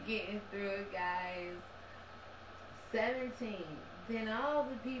we getting through it, guys. 17. Then all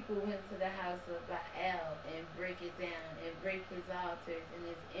the people went to the house of Baal and break it down, and break his altars and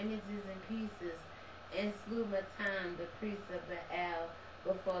his images in pieces, and slew Matan, the priest of Baal,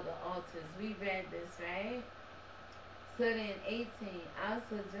 before the altars. We read this, right? So then 18,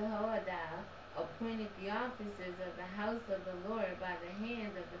 also Jehoiada appointed the officers of the house of the Lord by the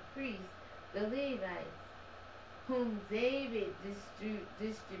hand of the priests, the Levites, whom David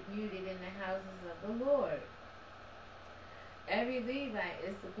distributed in the houses of the Lord. Every Levite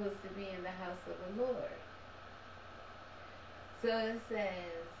is supposed to be in the house of the Lord. So it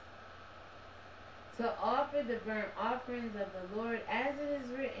says, to offer the burnt offerings of the Lord, as it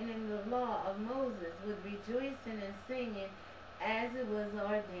is written in the law of Moses, with rejoicing and singing, as it was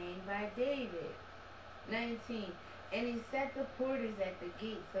ordained by David. 19. And he set the porters at the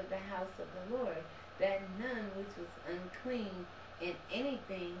gates of the house of the Lord, that none which was unclean in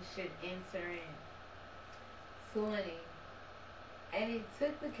anything should enter in. 20. And he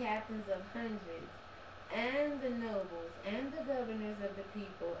took the captains of hundreds, and the nobles, and the governors of the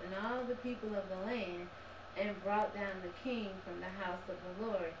people, and all the people of the land, and brought down the king from the house of the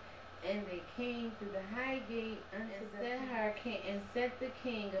Lord. And they came through the high gate unto and set the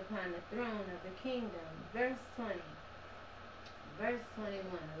king upon the throne of the kingdom. Verse 20. Verse 21,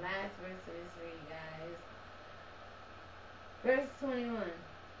 the last verse of this read, guys. Verse 21.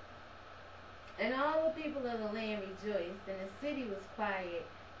 And all the people of the land rejoiced, and the city was quiet,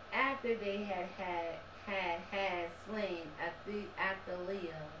 after they had slain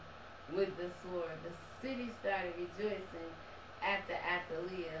Athaliah with the sword. The city started rejoicing after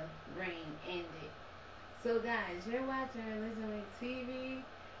Athaliah's reign ended. So guys, you're watching ReligionWinked TV.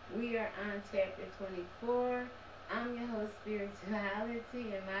 We are on chapter 24. I'm your host,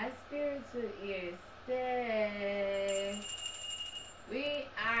 Spirituality, and my spiritual ears stay. We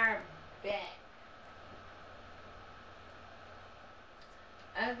are back.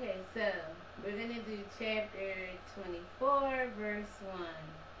 Okay, so we're going to do chapter 24, verse 1.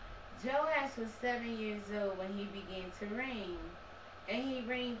 Joash was 7 years old when he began to reign, and he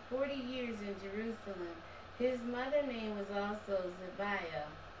reigned 40 years in Jerusalem. His mother's name was also Zebiah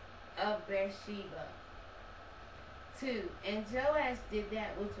of Beersheba. 2. And Joash did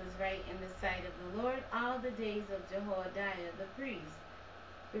that which was right in the sight of the Lord all the days of Jehoiada the priest.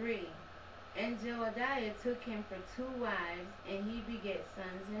 3. And Jehoiada took him for 2 wives, and he begat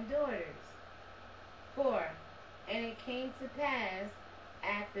sons and daughters. 4. And it came to pass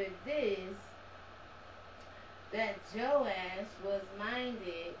after this that Joash was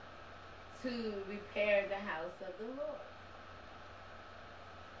minded to repair the house of the Lord.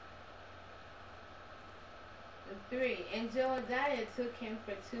 3. And Jehoiada took him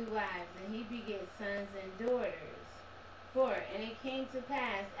for 2 wives, and he begat sons and daughters. 4. And it came to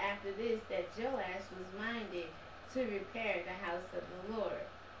pass after this that Joash was minded to repair the house of the Lord.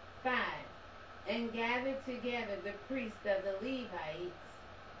 5. And gathered together the priests of the Levites,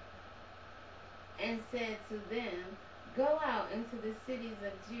 and said to them, go out into the cities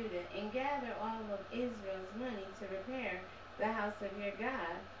of Judah, and gather all of Israel's money to repair the house of your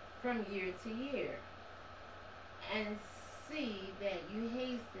God from year to year, and see that you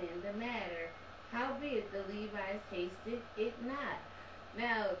hasten the matter. Howbeit the Levites hasted it not.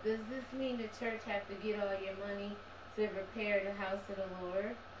 Now, does this mean the church have to get all your money to repair the house of the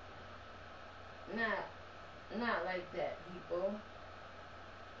Lord? Not like that, people.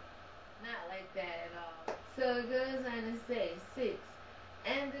 Not like that at all. So it goes on to say, 6.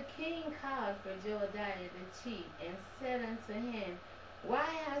 And the king called for Jehoiada the chief, and said unto him, why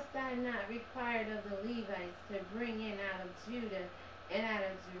hast thou not required of the Levites to bring in out of Judah and out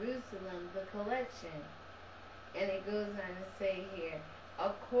of Jerusalem the collection? And it goes on to say here,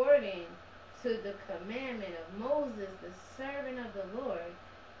 according to the commandment of Moses, the servant of the Lord,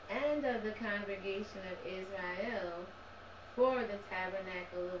 and of the congregation of Israel, for the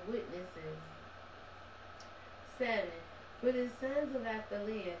tabernacle of witnesses. 7. For the sons of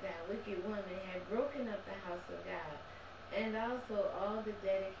Athaliah, that wicked woman, had broken up the house of God, And also all the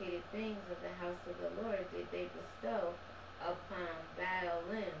dedicated things of the house of the Lord did they bestow upon Baal.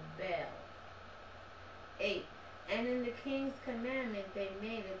 8. And in the king's commandment they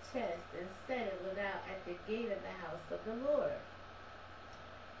made a chest and set it without at the gate of the house of the Lord.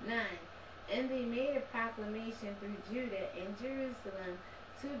 9. And they made a proclamation through Judah and Jerusalem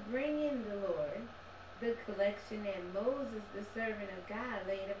to bring in the Lord, the collection that Moses, the servant of God,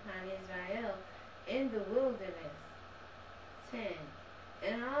 laid upon Israel in the wilderness. 10.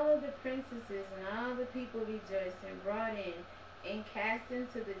 And all of the princesses and all the people rejoiced and brought in and cast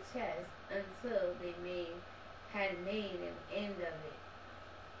into the chest until they had made an end of it.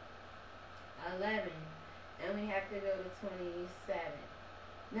 11. And we have to go to 27.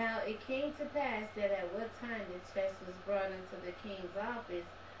 Now it came to pass that at what time the chest was brought into the king's office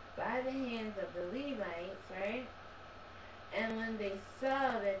by the hands of the Levites, right? And when they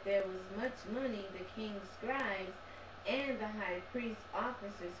saw that there was much money, the king's scribes and the high priest's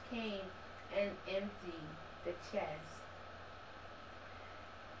officers came and emptied the chest,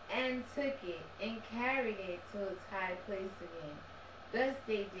 and took it, and carried it to its high place again. Thus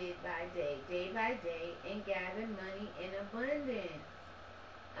they did day by day, and gathered money in abundance.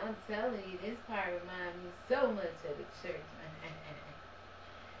 I'm telling you, this part reminds me so much of the church, man.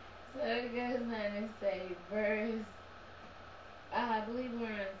 So it goes on to say, verse, I believe we're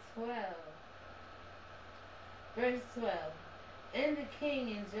on 12. Verse 12. And the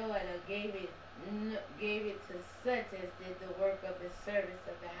king and Joadah gave it to such as did the work of the service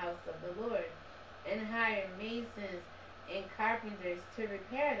of the house of the Lord, and hired masons and carpenters to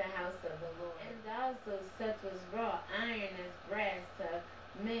repair the house of the Lord. And also such was wrought iron as brass to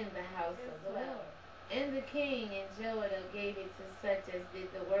mend the house of the Lord. And the king and Joadah gave it to such as did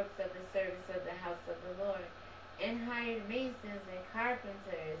the works of the service of the house of the Lord, and hired masons and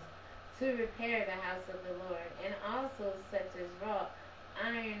carpenters to repair the house of the Lord, and also such as wrought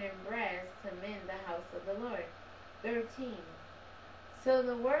iron and brass to mend the house of the Lord. 13. So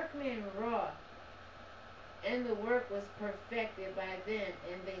the workmen wrought, and the work was perfected by them,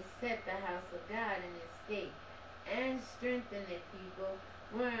 and they set the house of God in its state, and strengthened the people.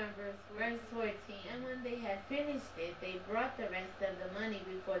 We're on verse 14. And when they had finished it, they brought the rest of the money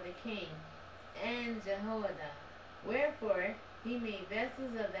before the king and Jehoiada. Wherefore he made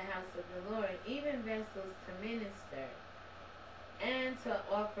vessels of the house of the Lord, even vessels to minister, and to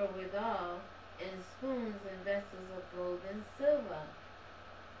offer withal, and spoons and vessels of gold and silver.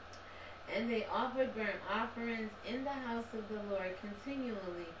 And they offered burnt offerings in the house of the Lord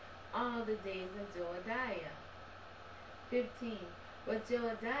continually all the days of Joadiah. 15. But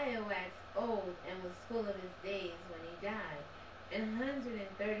Joadiah waxed old and was full of his days when he died, and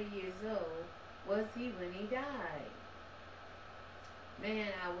 130 years old was he when he died.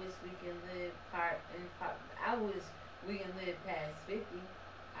 Man, I wish we can live I wish we can live past 50.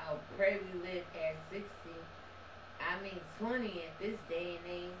 I pray we live past 60. I mean 20 at this day and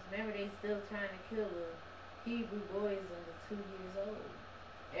age. Remember, they still trying to kill the Hebrew boys under 2 years old.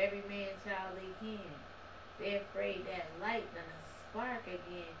 Every man child they can. They're afraid that light gonna spark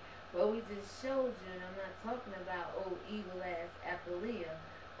again. But we just showed you, and I'm not talking about old evil ass Athaliah.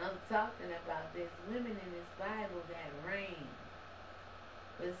 I'm talking about there's women in this Bible that reign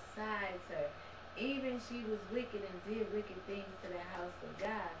besides her. Even she was wicked and did wicked things to the house of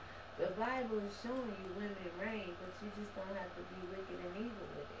God. The Bible is showing you women reign, but you just don't have to be wicked and evil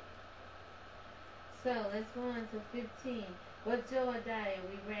with it. So let's go on to 15. But Joadiah,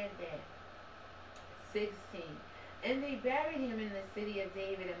 we read that. 16. And they buried him in the city of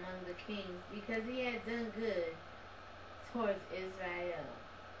David among the kings, because he had done good towards Israel,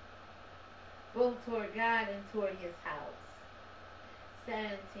 both toward God and toward his house.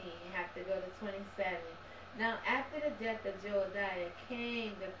 17, you have to go to 27. Now after the death of Joadiah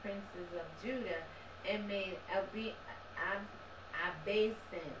came the princes of Judah and made obeisance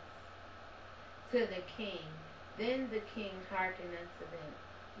to the king. Then the king hearkened unto them,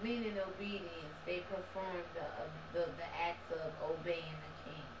 meaning obedience. They performed the acts of obeying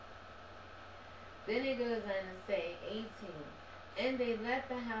the king. Then it goes on to say, 18, and they left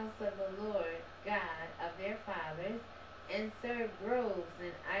the house of the Lord God of their fathers, and served groves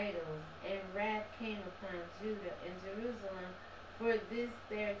and idols, and wrath came upon Judah and Jerusalem for this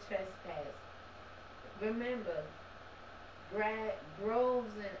their trespass. Remember,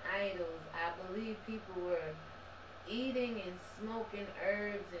 groves and idols, I believe people were eating and smoking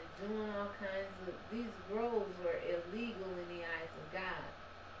herbs and doing all kinds of, these groves were illegal in the eyes of God.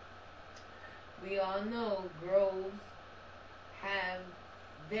 We all know groves have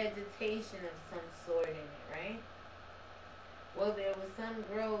vegetation of some sort in it, right? Well, there were some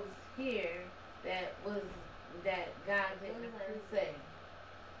groves here that was that God didn't say.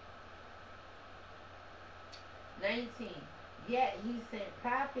 19. Yet he sent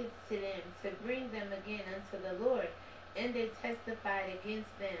prophets to them to bring them again unto the Lord, and they testified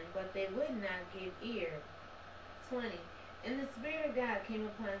against them, but they would not give ear. 20. And the Spirit of God came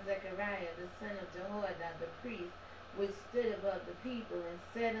upon Zechariah, the son of Jehoiada, the priest, which stood above the people, and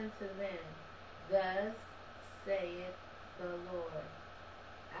said unto them, Thus saith the Lord.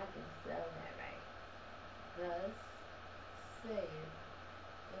 I can spell that right. Thus saith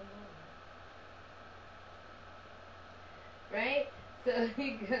the Lord. Right? So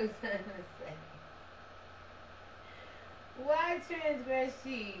he goes on to say, Why transgress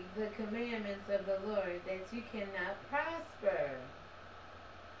ye the commandments of the Lord, that you cannot prosper?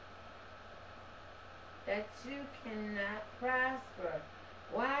 That you cannot prosper.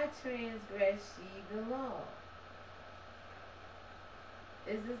 Why transgress ye the law?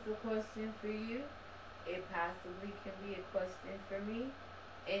 Is this a question for you? It possibly can be a question for me.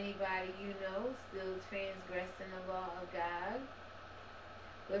 Anybody you know still transgressing the law of God?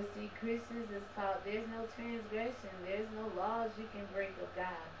 But see, Christians is taught there's no transgression. There's no laws you can break of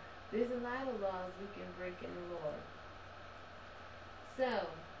God. There's a lot of laws we can break in the Lord. So,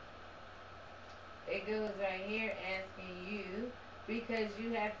 it goes right here asking you, because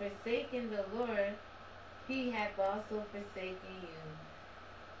you have forsaken the Lord, he hath also forsaken you.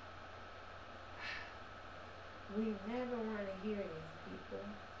 We never want to hear this, people.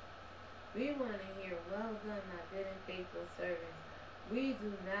 We want to hear, well done, my good and faithful servant. We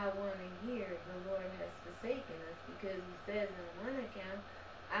do not want to hear the Lord has forsaken us, because he says in one account,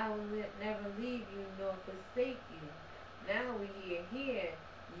 I will never leave you nor forsake you. Now we hear here,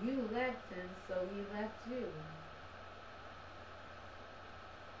 you left him, so he left you.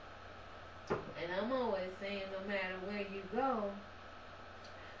 And I'm always saying, no matter where you go,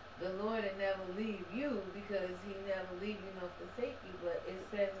 the Lord will never leave you, because he never leave you nor forsake you. But it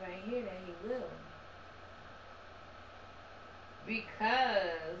says right here that he will.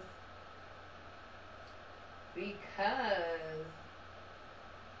 Because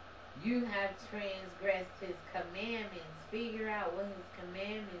you have transgressed his commandments. Figure out what his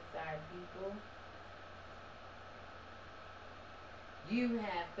commandments are, people. You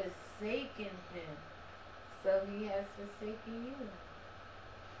have forsaken him, so he has forsaken you.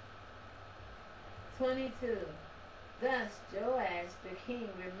 22. Thus Joash the king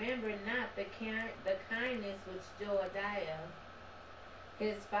remembered not the kindness which Jehoiada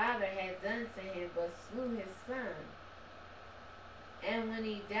his father had done to him, but slew his son. And when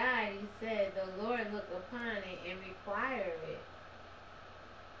he died, he said, the Lord look upon it and require it.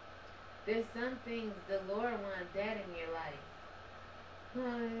 There's some things the Lord wants dead in your life.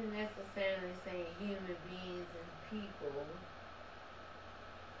 Not necessarily saying human beings and people.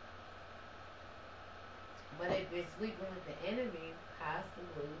 But if you're sleeping with the enemy,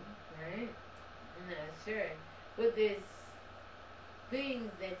 possibly, right? I'm not sure. But there's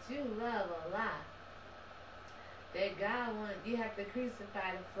things that you love a lot that God wants. You have to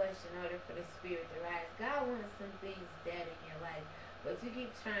crucify the flesh in order for the spirit to rise. God wants some things dead in your life, but you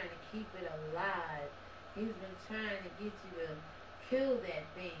keep trying to keep it alive. He's been trying to get you to kill that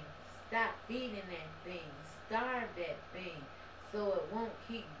thing, stop feeding that thing, starve that thing, so it won't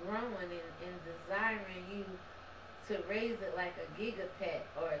keep growing and desiring you to raise it like a gigapet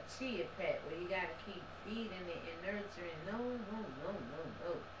or a chia pet, where you gotta keep feeding it and nurturing. No.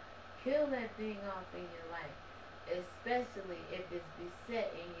 Kill that thing off in your life, especially if it's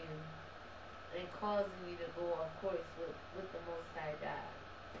besetting you and causing you to go off course with the Most High God.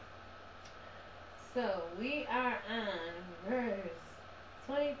 So we are on verse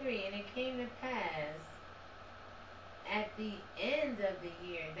 23, and it came to pass at the end of the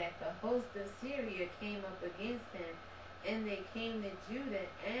year that the host of Syria came up against him, and they came to Judah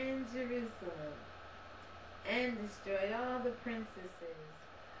and Jerusalem, and destroyed all the princesses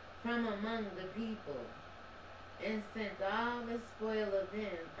from among the people, and sent all the spoil of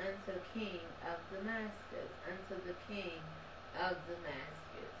them unto king of Damascus, unto the king of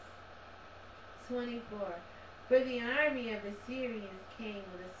Damascus. 24. For the army of the Syrians came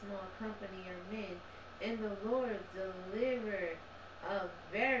with a small company of men, and the Lord delivered a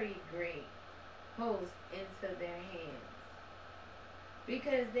very great host into their hands,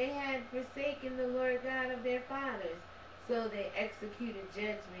 because they had forsaken the Lord God of their fathers. So they executed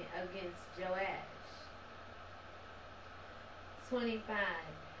judgment against Joash. 25.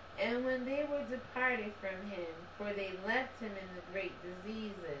 And when they were departed from him, for they left him in the great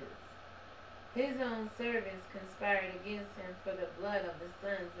diseases, his own servants conspired against him for the blood of the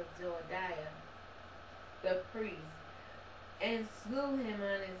sons of Jehoiada, the priest, and slew him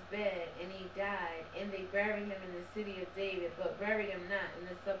on his bed, and he died. And they buried him in the city of David, but buried him not in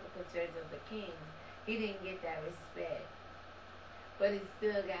the sepulchres of the kings. He didn't get that respect, but he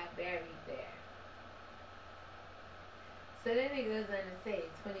still got buried there. So then it goes on to say,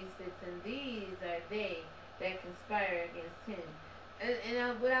 26, and these are they that conspire against him.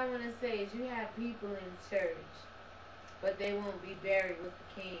 What I want to say is, you have people in church, but they won't be buried with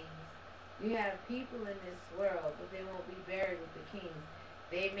the kings. You have people in this world, but they won't be buried with the kings.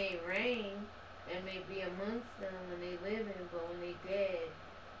 They may reign and may be amongst them when they live in, but when they dead,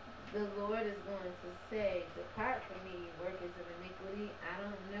 the Lord is going to say, depart from me, you workers of iniquity, I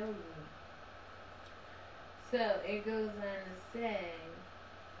don't know you. So it goes on to say,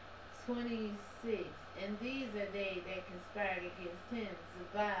 26, and these are they that conspired against him,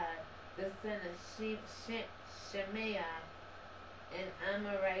 Zabad, the son of Shemaiah, and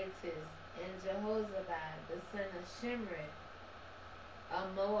Amorites, and Jehozabad, the son of Shimri, a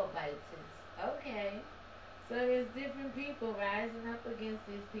Moabitess. Okay, so there's different people rising up against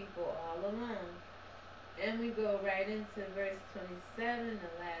these people all along. And we go right into verse 27,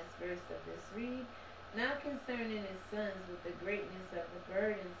 the last verse of this read. Now concerning his sons with the greatness of the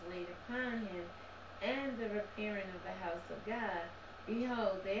burdens laid upon him, and the repairing of the house of God,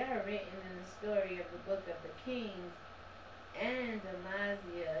 behold, they are written in the story of the book of the kings, and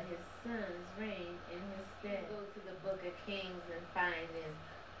Amaziah his sons reigned in his stead. Go to the book of Kings and find this.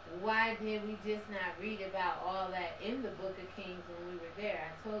 Why did we just not read about all that in the book of Kings when we were there?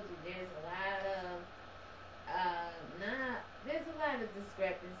 I told you there's a lot of there's a lot of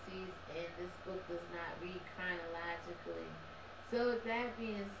discrepancies, and this book does not read chronologically. So with that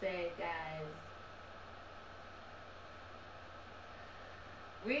being said, guys,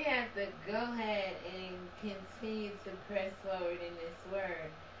 we have to go ahead and continue to press forward in this word.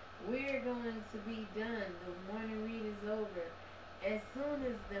 We're going to be done. The morning read is over. As soon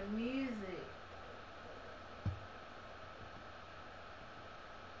as the music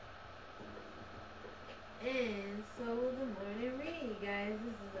ends, so will the morning read, guys.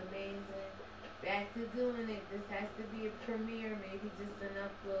 This is amazing. Back to doing it. This has to be a premiere, maybe just an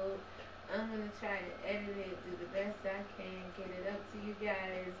upload. I'm going to try to edit it, do the best I can, get it up to you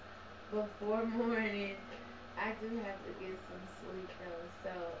guys before morning. I do have to get some sleep though,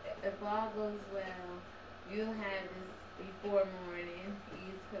 so if all goes well, you'll have this before morning,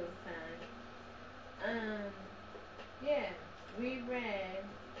 East Coast time. Yeah, we read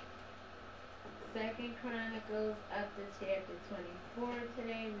 2nd Chronicles up to chapter 24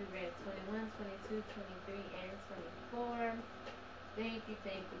 today. We read 21, 22, 23, and 24. Thank you,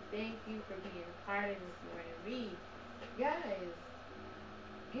 thank you, thank you for being a part of this morning read. Guys,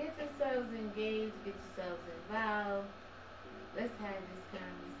 get yourselves engaged, get yourselves involved. Let's have this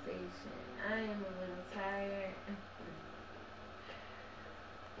conversation. I am a little tired.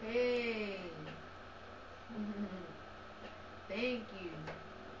 Hey. Thank you.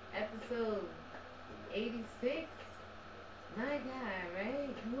 Episode 86. My God,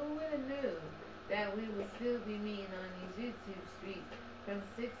 right? Who would have knew that we would still be meeting on these YouTube streets from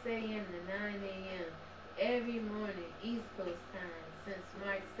 6 a.m. to 9 a.m. every morning, East Coast time, since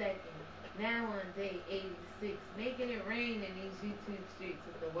March 2nd. Now on day 86, making it rain in these YouTube streets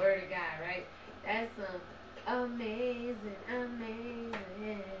with the word of God, right? That's some amazing, amazing.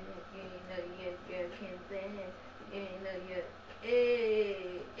 You know your girl can dance. You know your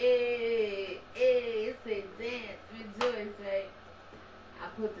it says dance, rejoice, right? I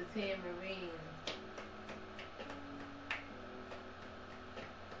put the tambourine.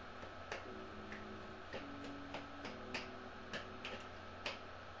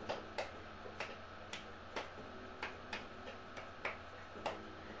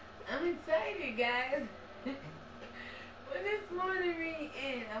 I'm excited, guys. When this morning read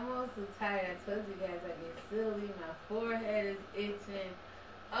ends, I'm also tired. I told you guys I get silly. My forehead is itching.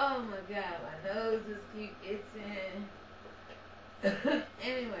 Oh my God, my nose just keep itching.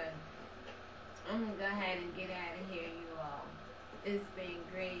 Anyway, I'm gonna go ahead and get out of here, you all. It's been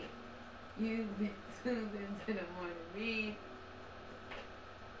great. You've been tuned into the morning read.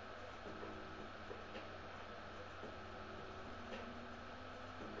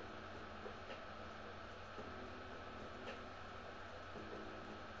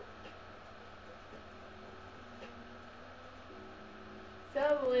 So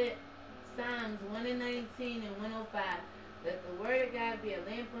with Psalms 119 and 105, let the word of God be a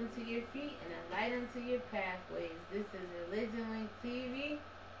lamp unto your feet and a light unto your pathways. This is ReligionWinked TV.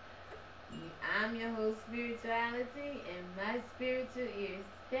 I'm your host, Spirituality, and my spiritual ears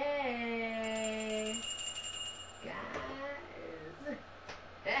stay.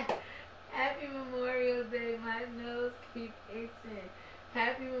 Guys, happy Happy Memorial Day. My nose keep itching.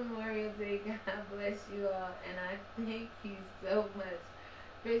 Happy Memorial Day. God bless you all. And I thank you so much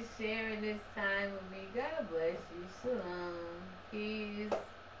for sharing this time with me. God bless you. Shalom. Peace.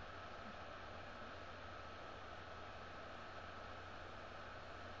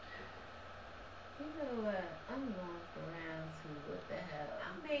 You know what? I'm going for round two. What the hell?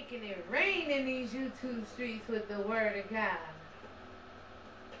 I'm making it rain in these YouTube streets with the word of God.